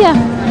ƙoƙiya.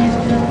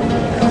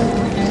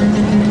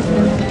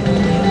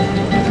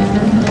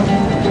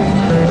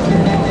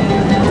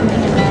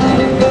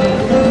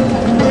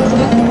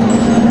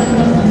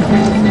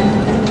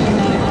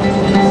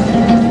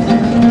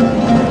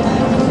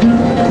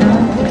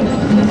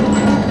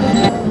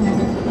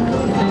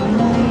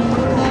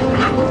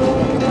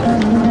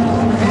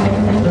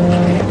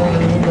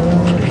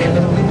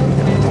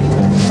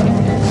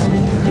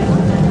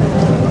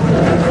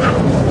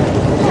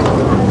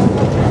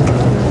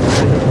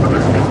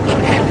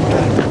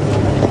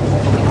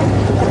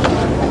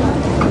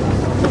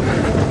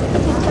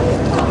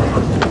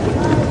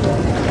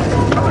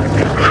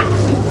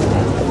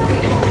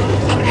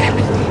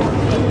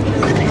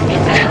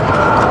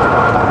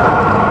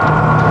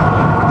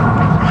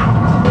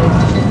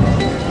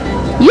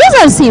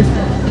 Yusuf,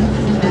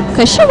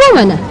 ka shigo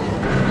mana.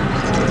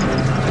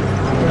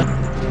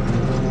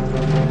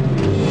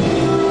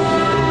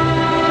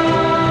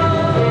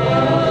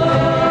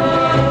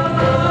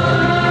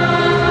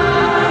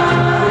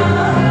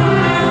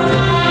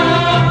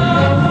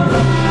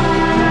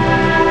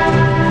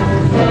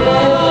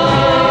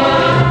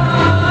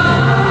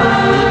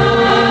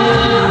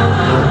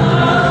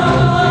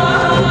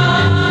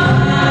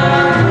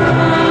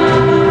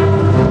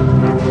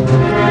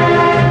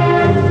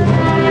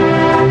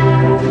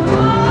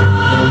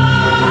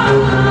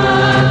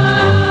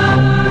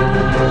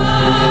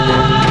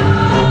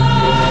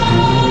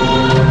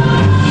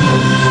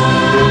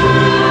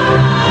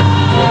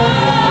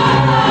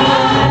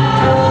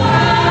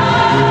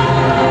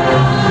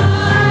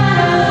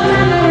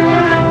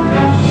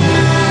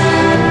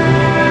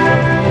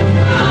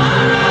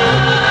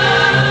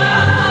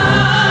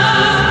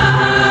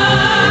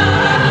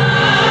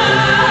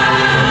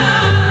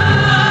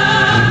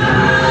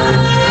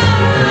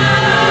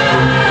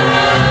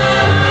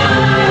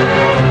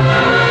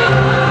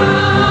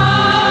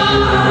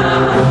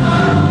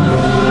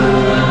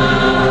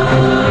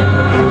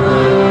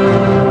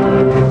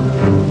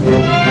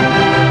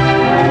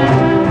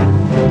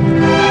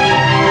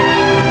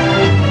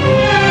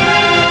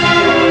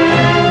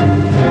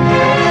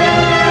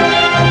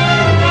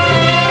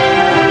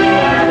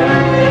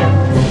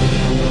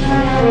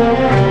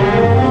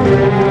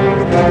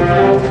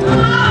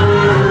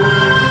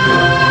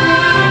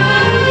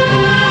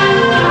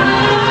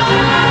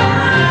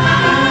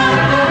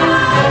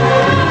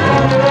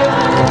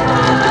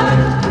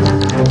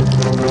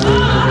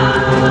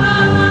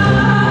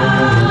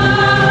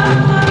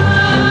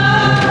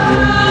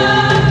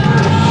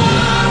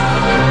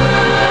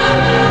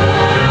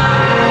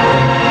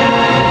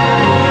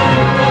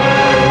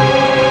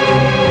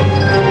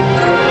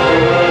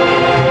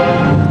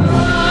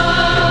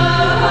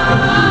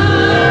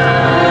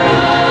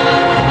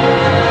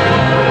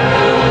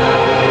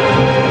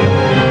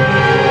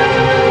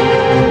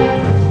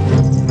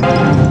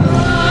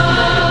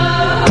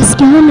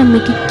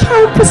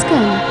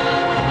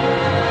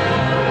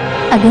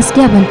 a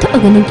gaskiya ban taɓa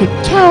ganin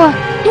kyakkyawa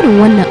irin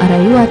wannan a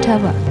rayuwata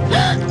ba.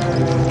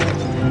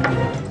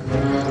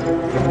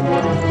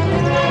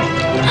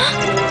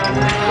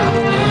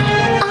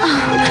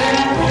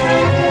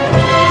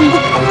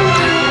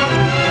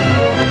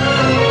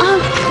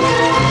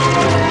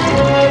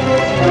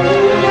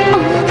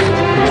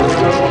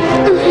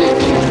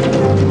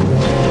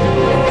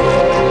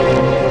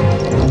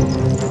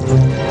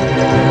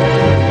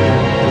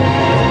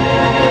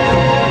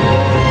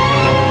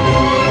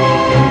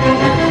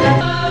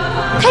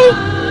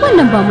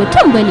 Ba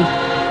mutum bane,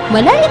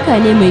 mala'ika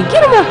ne mai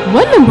girma.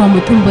 Wannan ba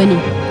mutum bane,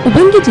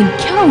 ubangijin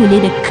kyawu ne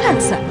da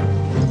kansa.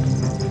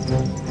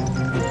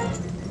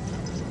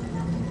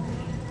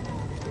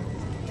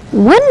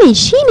 Wannan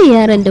shine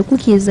yaron da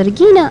kuke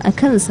zargina a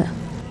kansa.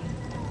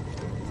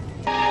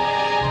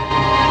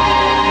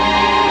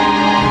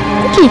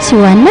 Kuke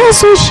cewa na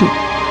so shi,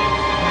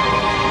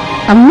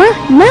 amma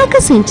na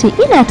kasance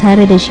ina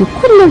tare da shi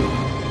kullum,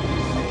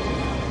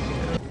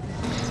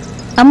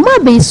 amma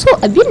bai so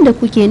abin da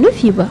kuke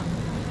nufi ba,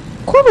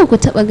 ko ba ku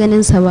taɓa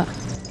ganinsa ba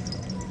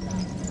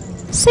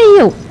sai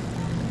yau.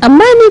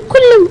 Amma ni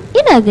kullum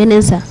ina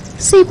ganinsa,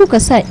 sai kuka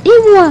sa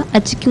ɗimuwa a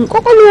cikin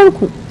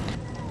ƙwaƙwalwarku.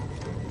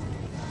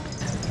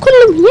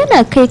 Kullum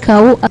yana kai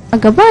kawo a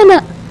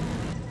gabana.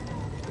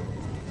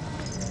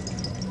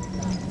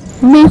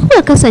 Me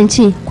kuka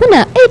kasance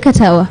kuna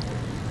aikatawa?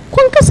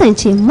 Kun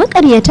kasance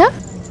maƙaryata?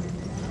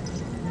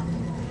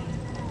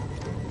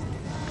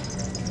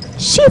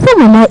 Shi fa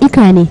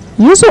mala'ika ne,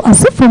 ya zo a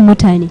siffan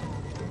mutane.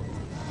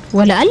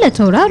 Wala Allah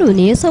tauraro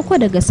ne ya sauko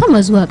daga sama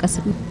zuwa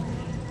ƙasa.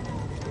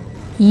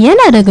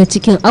 Yana daga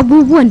cikin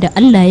abubuwan da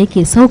Allah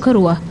yake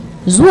saukarwa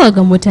zuwa ga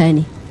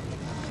mutane.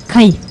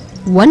 Kai,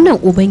 wannan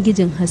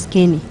ubangijin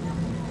haske ne.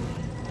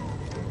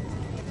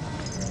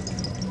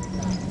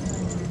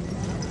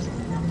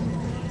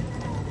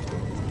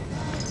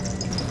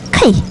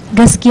 Kai,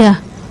 gaskiya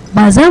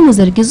ba za mu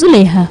zargi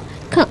Zulaikha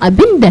kan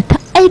abin da ta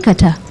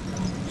aikata.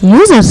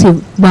 Yusuf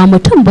ba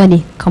mutum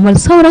bane kamar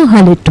sauran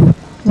halittu.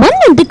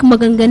 Wannan duk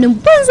maganganun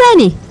banza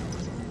ne.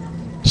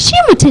 Shi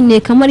mutum ne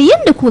kamar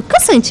yadda kuka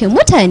kasance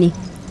mutane.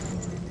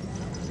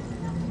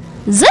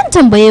 Zan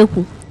tambaye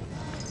ku,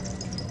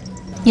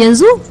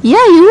 yanzu ya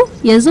yiwu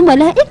yanzu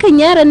mala'ikan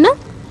yaron nan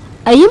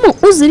a yi min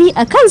uzuri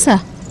a kansa,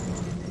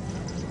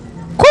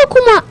 ko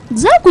kuma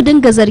za ku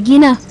dinga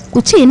zargina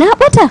ku ce na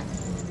bata?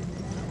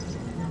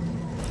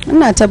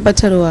 Ina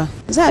tabbatarwa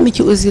za a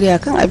miki uzuri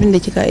akan abin da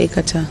kika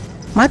aikata.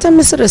 Matan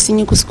Misira sun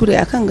yi kuskure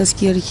akan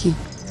gaskiyarki.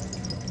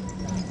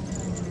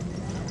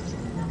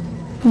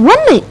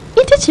 Wannan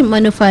ita ce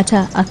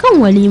manufata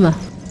akan walima.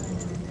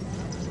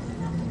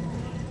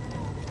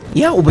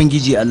 Ya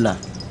Ubangiji Allah,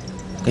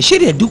 ka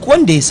shirya duk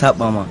wanda ya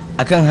saba ma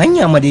akan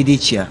hanya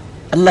madaidaiciya.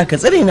 Allah ka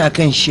tsare ni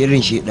akan shirin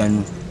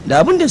shedanu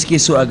da abin da suke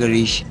so a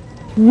gare shi.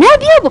 Na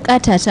biya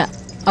bukatata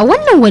a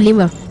wannan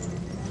walimar.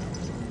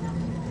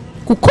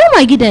 Ku koma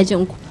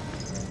gidajenku.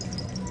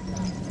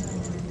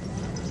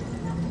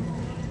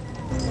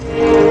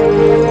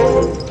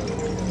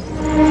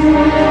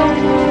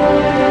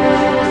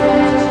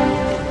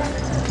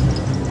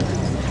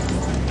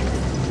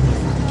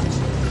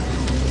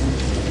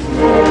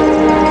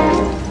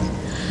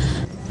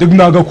 Duk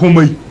na ga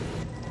komai,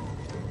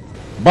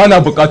 ba na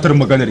buƙatar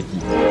maganar ki.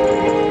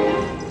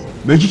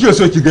 Me kike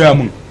so ki gaya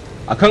min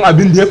akan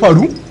abin da ya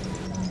faru?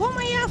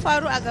 Komai ya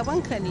faru a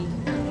gabanka ne.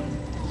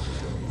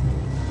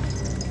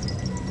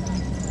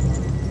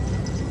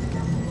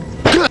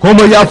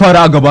 Komai ya faru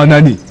a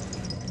gabana ne.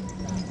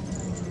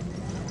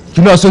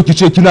 Kina so ki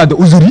ce kina da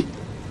uzuri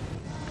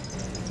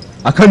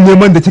akan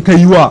neman da kika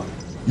yi wa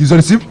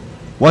Yusuf?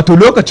 Wato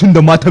lokacin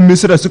da matan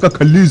Misira suka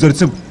kalli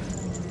Yusuf,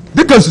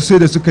 dukansu sai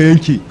da suka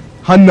yanke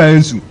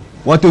hannayensu.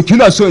 Wato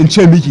kina so in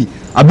ce miki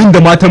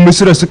abinda matan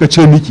Misira suka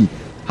ce miki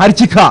har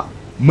kika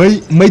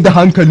mai da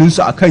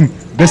hankalinsu akan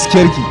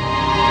gaskiyarki?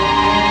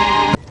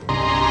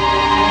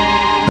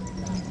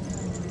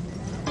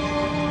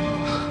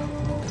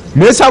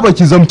 Me yasa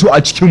baki zamto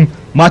a cikin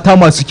mata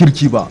masu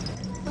kirki ba?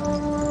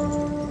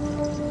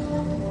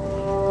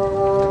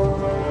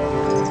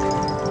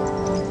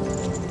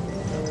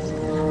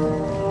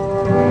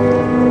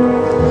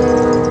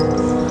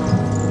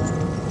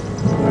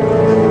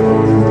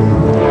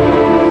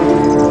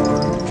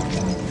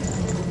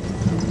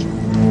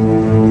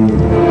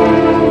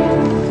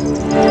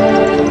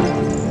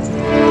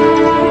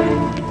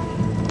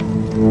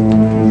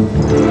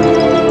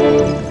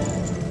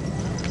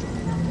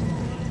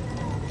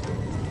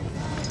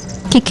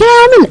 Ki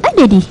kira min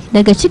adadi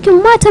daga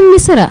cikin matan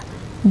Misira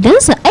don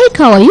su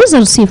aika wa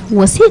Yusuf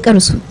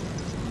wasiƙarsu.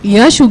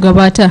 Ya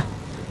shugabata,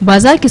 ba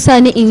za ki sa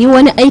ni in yi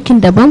wani aikin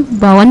daban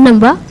ba wannan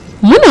ba?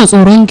 Muna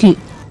tsoron ki,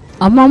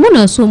 amma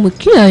muna so mu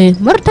kiyaye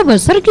martabar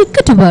Sarki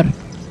Kitibar.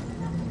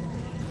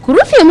 Ku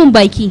rufe min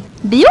baki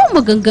da yawan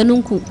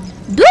maganganunku.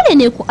 Dole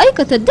ne ku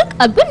aikata duk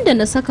abin da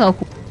na saka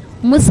ku,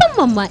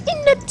 musamman ma in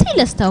na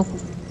tilasta ku.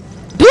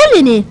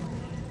 Dole ne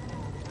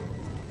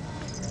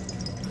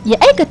ya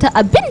aikata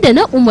abin da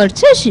na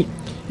umarce shi,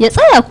 ya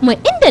tsaya kuma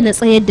inda na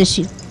tsayar da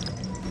shi.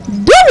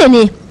 Dole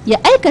ne ya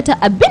aikata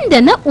abin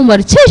da na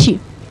umarce shi,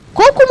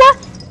 ko kuma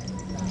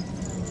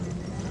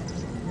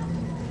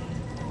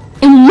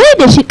in mai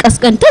da shi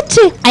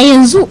kaskantacce. A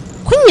yanzu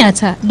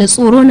kunyata da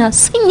tsorona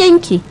sun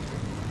yanke,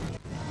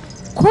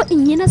 ko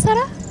in yi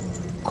nasara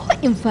ko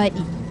in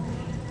faɗi.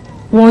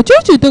 Wace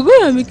ce ta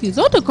gaya miki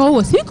za ta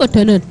kawo wasiƙa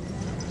ta nan?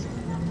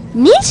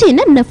 Ni ce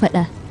nan na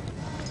faɗa.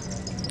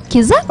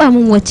 Ki zaɓa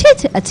min wace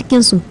ce a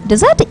cikinsu da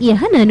za ta iya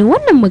hana ni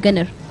wannan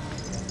maganar.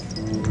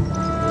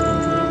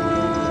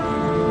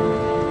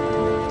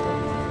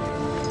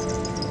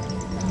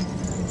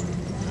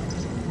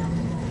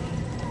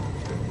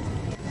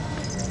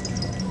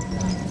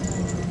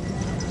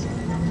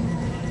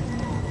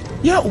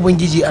 Ya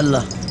Ubangiji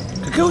Allah,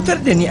 ka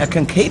kautar da ni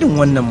akan kaidin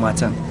wannan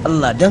matan.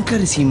 Allah don kar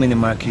su yi mini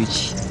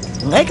makirci,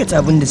 in aikata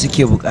abin da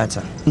suke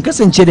bukata, in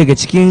kasance daga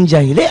cikin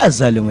jahilai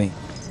azzalumai.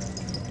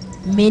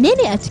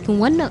 Menene a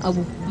cikin wannan abu?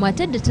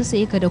 Matar da ta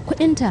saye ka da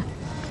kuɗinta,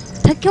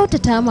 ta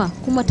kyautata ma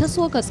kuma ta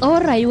so ka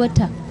tsawon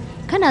rayuwarta,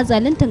 kana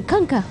zaluntar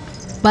kanka,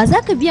 ba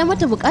za ka biya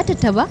mata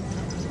bukatarta ba?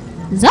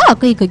 Za a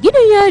kai ka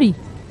gidan yari.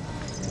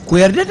 Ku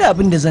yarda da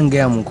abin da zan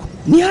gaya muku,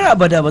 ni har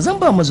abada ba zan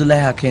ba mu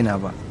Zulaikha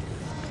kaina ba.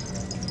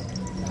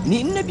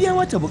 Ni in na biya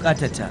mata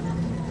bukatarta,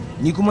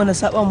 ni kuma na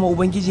saba ma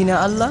Ubangiji na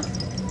Allah?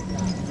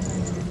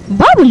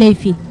 Babu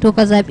laifi, to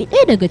ka zaɓi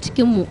ɗaya daga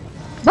cikinmu,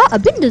 ba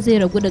abin da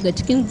zai ragu daga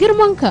cikin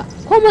girmanka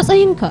ko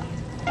matsayinka.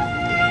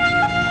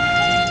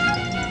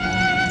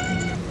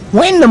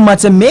 Wayannan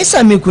matan me ya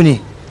same ku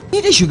ne?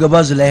 Ni da shugaba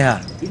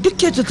Zulaikha duk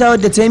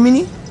kyautatawa da ta yi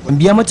mini, ban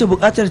biya mata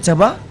bukatarta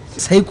ba,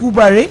 sai ku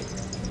bare?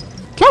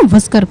 Kyan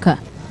fuskarka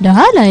da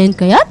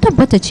halayenka ya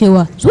tabbata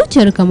cewa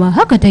zuciyarka ma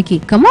haka take.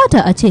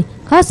 Kamata a ce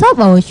ka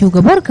saba wa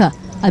shugabarka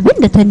abin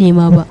da ta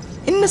nema ba.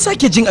 In na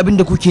sake jin abin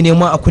da kuke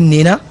nema a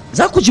kunne na,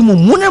 za ku ji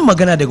mummunan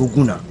magana daga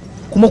guna,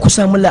 kuma ku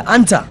samu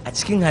la'anta a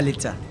cikin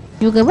halitta.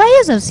 Shugaba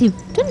Yusuf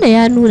tunda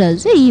ya nuna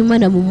zai yi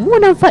mana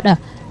mummunan fada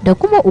da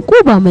kuma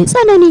ukuba mai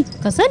tsanani.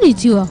 Ka sani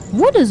cewa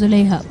mu da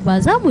Zulaikha ba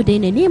za mu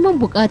daina neman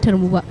bukatar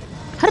mu ba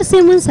har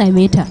sai mun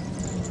same ta.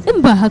 In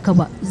ba haka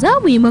ba,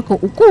 za mu yi maka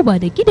ukuba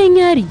da gidan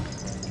yari.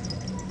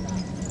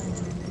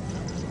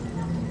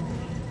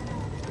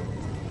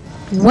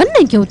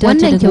 Wannan kyauta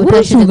ce daga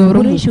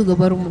wurin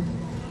shugabarmu.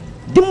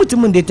 Duk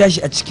mutumin da ya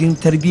tashi a cikin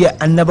tarbiyyar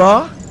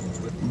annabawa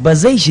ba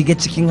zai shiga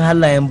cikin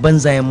halayen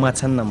banzayen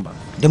matan nan ba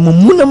da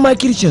mummunan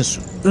makircinsu.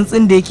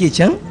 Tsuntsun da yake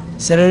can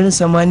sararin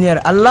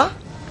samaniyar Allah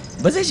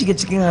ba zai shiga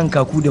cikin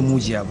hankaku da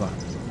mujiya ba.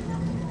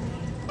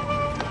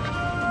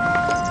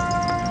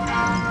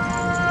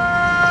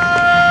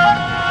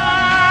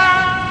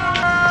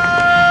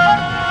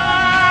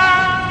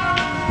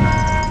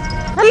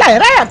 Allah ya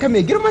raya ka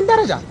mai girman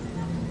daraja.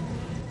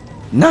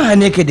 Na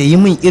hane ka da yi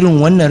min irin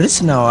wannan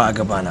risinawa a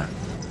gabana.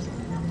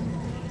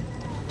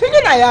 Tun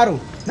ina yaro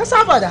na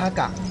saba da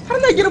haka, har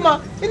na girma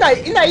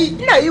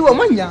ina yi wa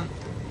manya.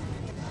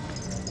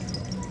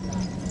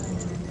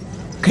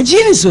 Ka ji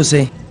ni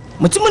sosai,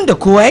 mutumin da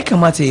kowa ya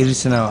kamata ya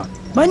risinawa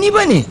ba ni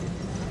ba ne.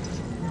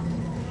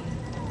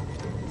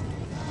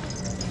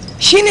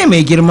 Shi ne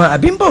mai girma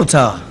abin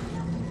bautawa.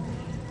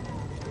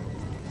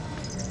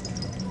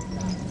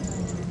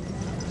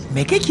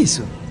 Me kake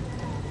so?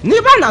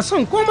 Ni ba na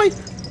son komai.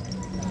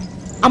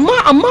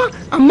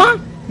 Amma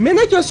me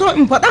nake so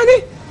in faɗa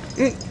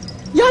ne?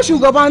 Ya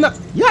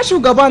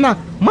shugabana,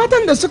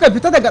 matan da suka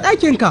fita daga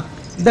ɗakinka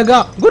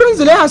daga gurin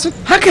Zulaikha su.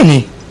 Haka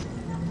ne,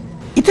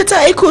 ita ta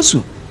aiko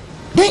su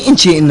don in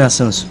ce ina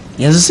son su.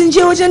 Yanzu sun je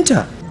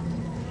wajenta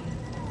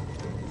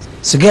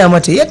su gaya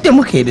mata yadda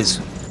muka yi da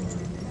su.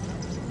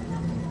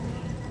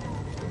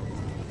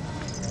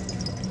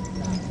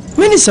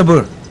 Mini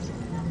sabur,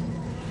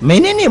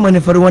 menene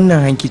manufar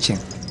wannan hankicin?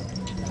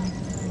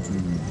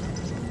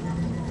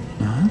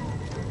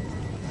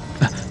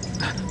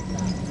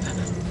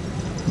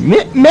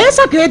 Me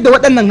yasa ka yadda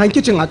waɗannan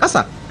hankicin a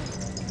ƙasa?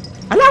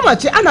 Alama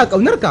ce ana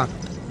ƙaunar ka.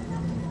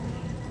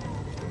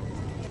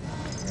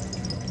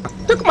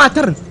 Duk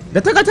matar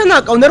da ta ga tana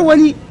ƙaunar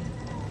wani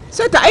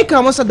sai ta aika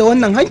masa da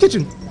wannan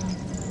hankicin.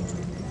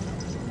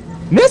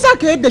 Me yasa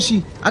ka yadda shi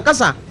a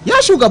ƙasa, ya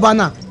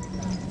shugabana?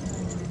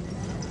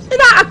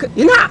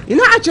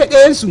 Ina a ce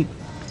ɗayansu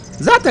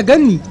za ta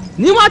ganni,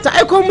 ni ma ta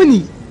aiko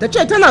mini ta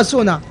ce tana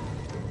so na.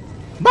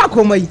 Ba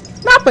komai,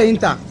 na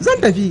fahimta, zan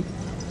tafi.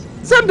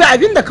 Zan bi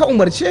abin da ka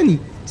umarce ni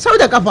sau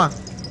da kafa,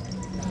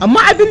 amma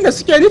abin da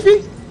suke nufi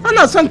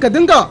ana son ka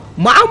dinga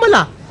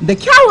mu'amala da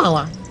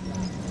kyawawa.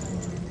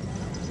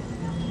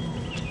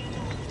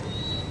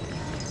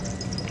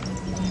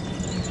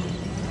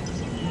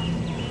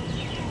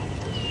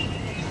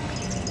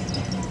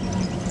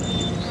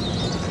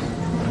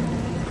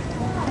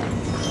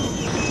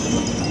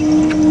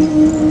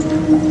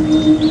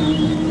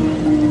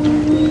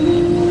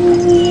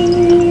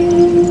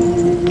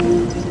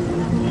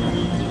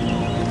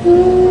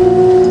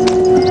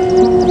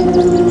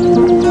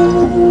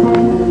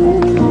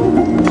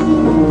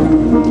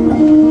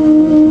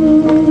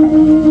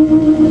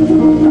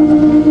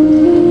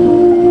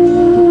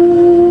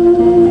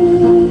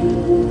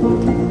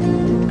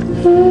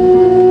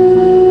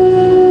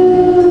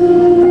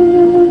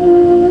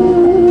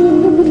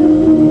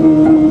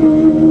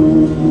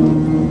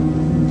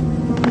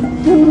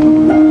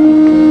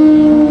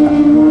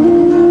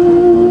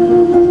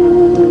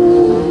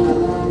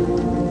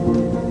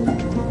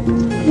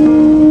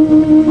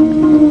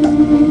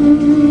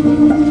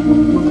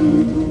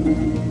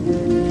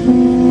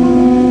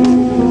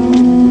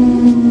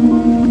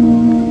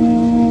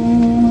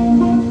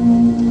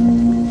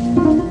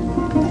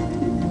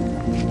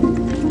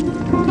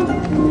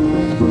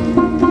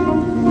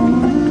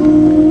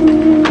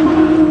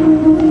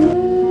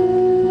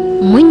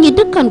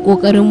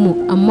 ƙoƙarinmu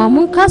amma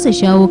mun kasa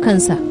shawo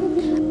kansa.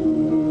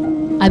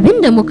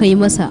 Abin da muka yi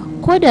masa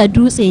ko da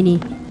dutse ne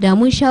da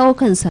mun shawo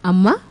kansa,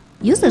 amma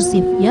Yusuf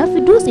ya fi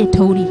dutse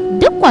tauri.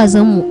 Duk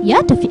kwazonmu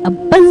ya tafi a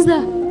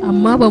banza,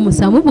 amma ba mu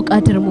samu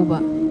buƙatar mu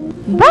ba.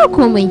 Ba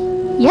komai,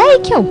 ya yi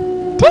kyau.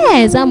 Ta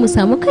yaya za mu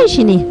samu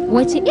kanshi ne?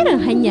 Wace irin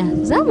hanya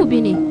za mu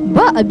bi ne?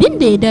 Ba abin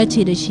da ya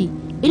dace da shi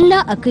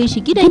illa a kai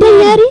shi gidan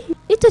yari.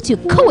 Ita ce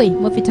kawai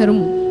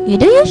mafitarmu.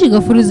 Idan ya shiga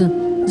prison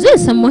zai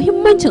san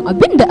muhimmancin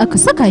abin da aka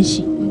saka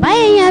shi.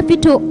 Bayan ya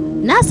fito,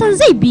 na san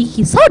zai bi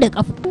ki sau da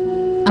ƙafa.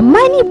 Amma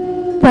ni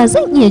ba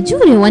zan iya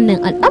jure wannan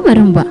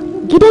al'amarin ba.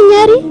 Gidan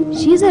yari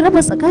shi zai raba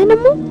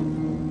tsakaninmu?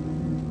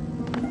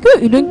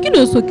 Kai idan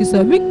kina so ki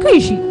sami kai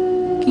shi,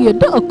 ki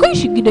yadda a kai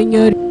shi gidan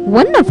yari.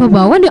 Wannan fa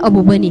ba wani abu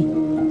bane,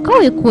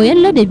 kawai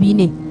koyon ladabi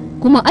ne,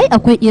 kuma ai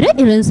akwai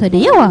ire-irensa da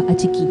yawa a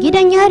ciki.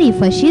 Gidan yari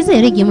fa shi zai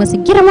rage masa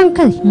girman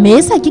kai. Me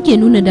yasa kike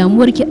nuna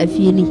damuwarki a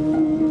fili?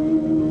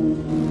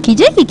 Ki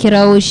je ki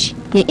kirawo shi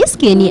ya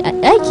iske ni a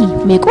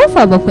ɗaki mai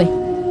kofa 7.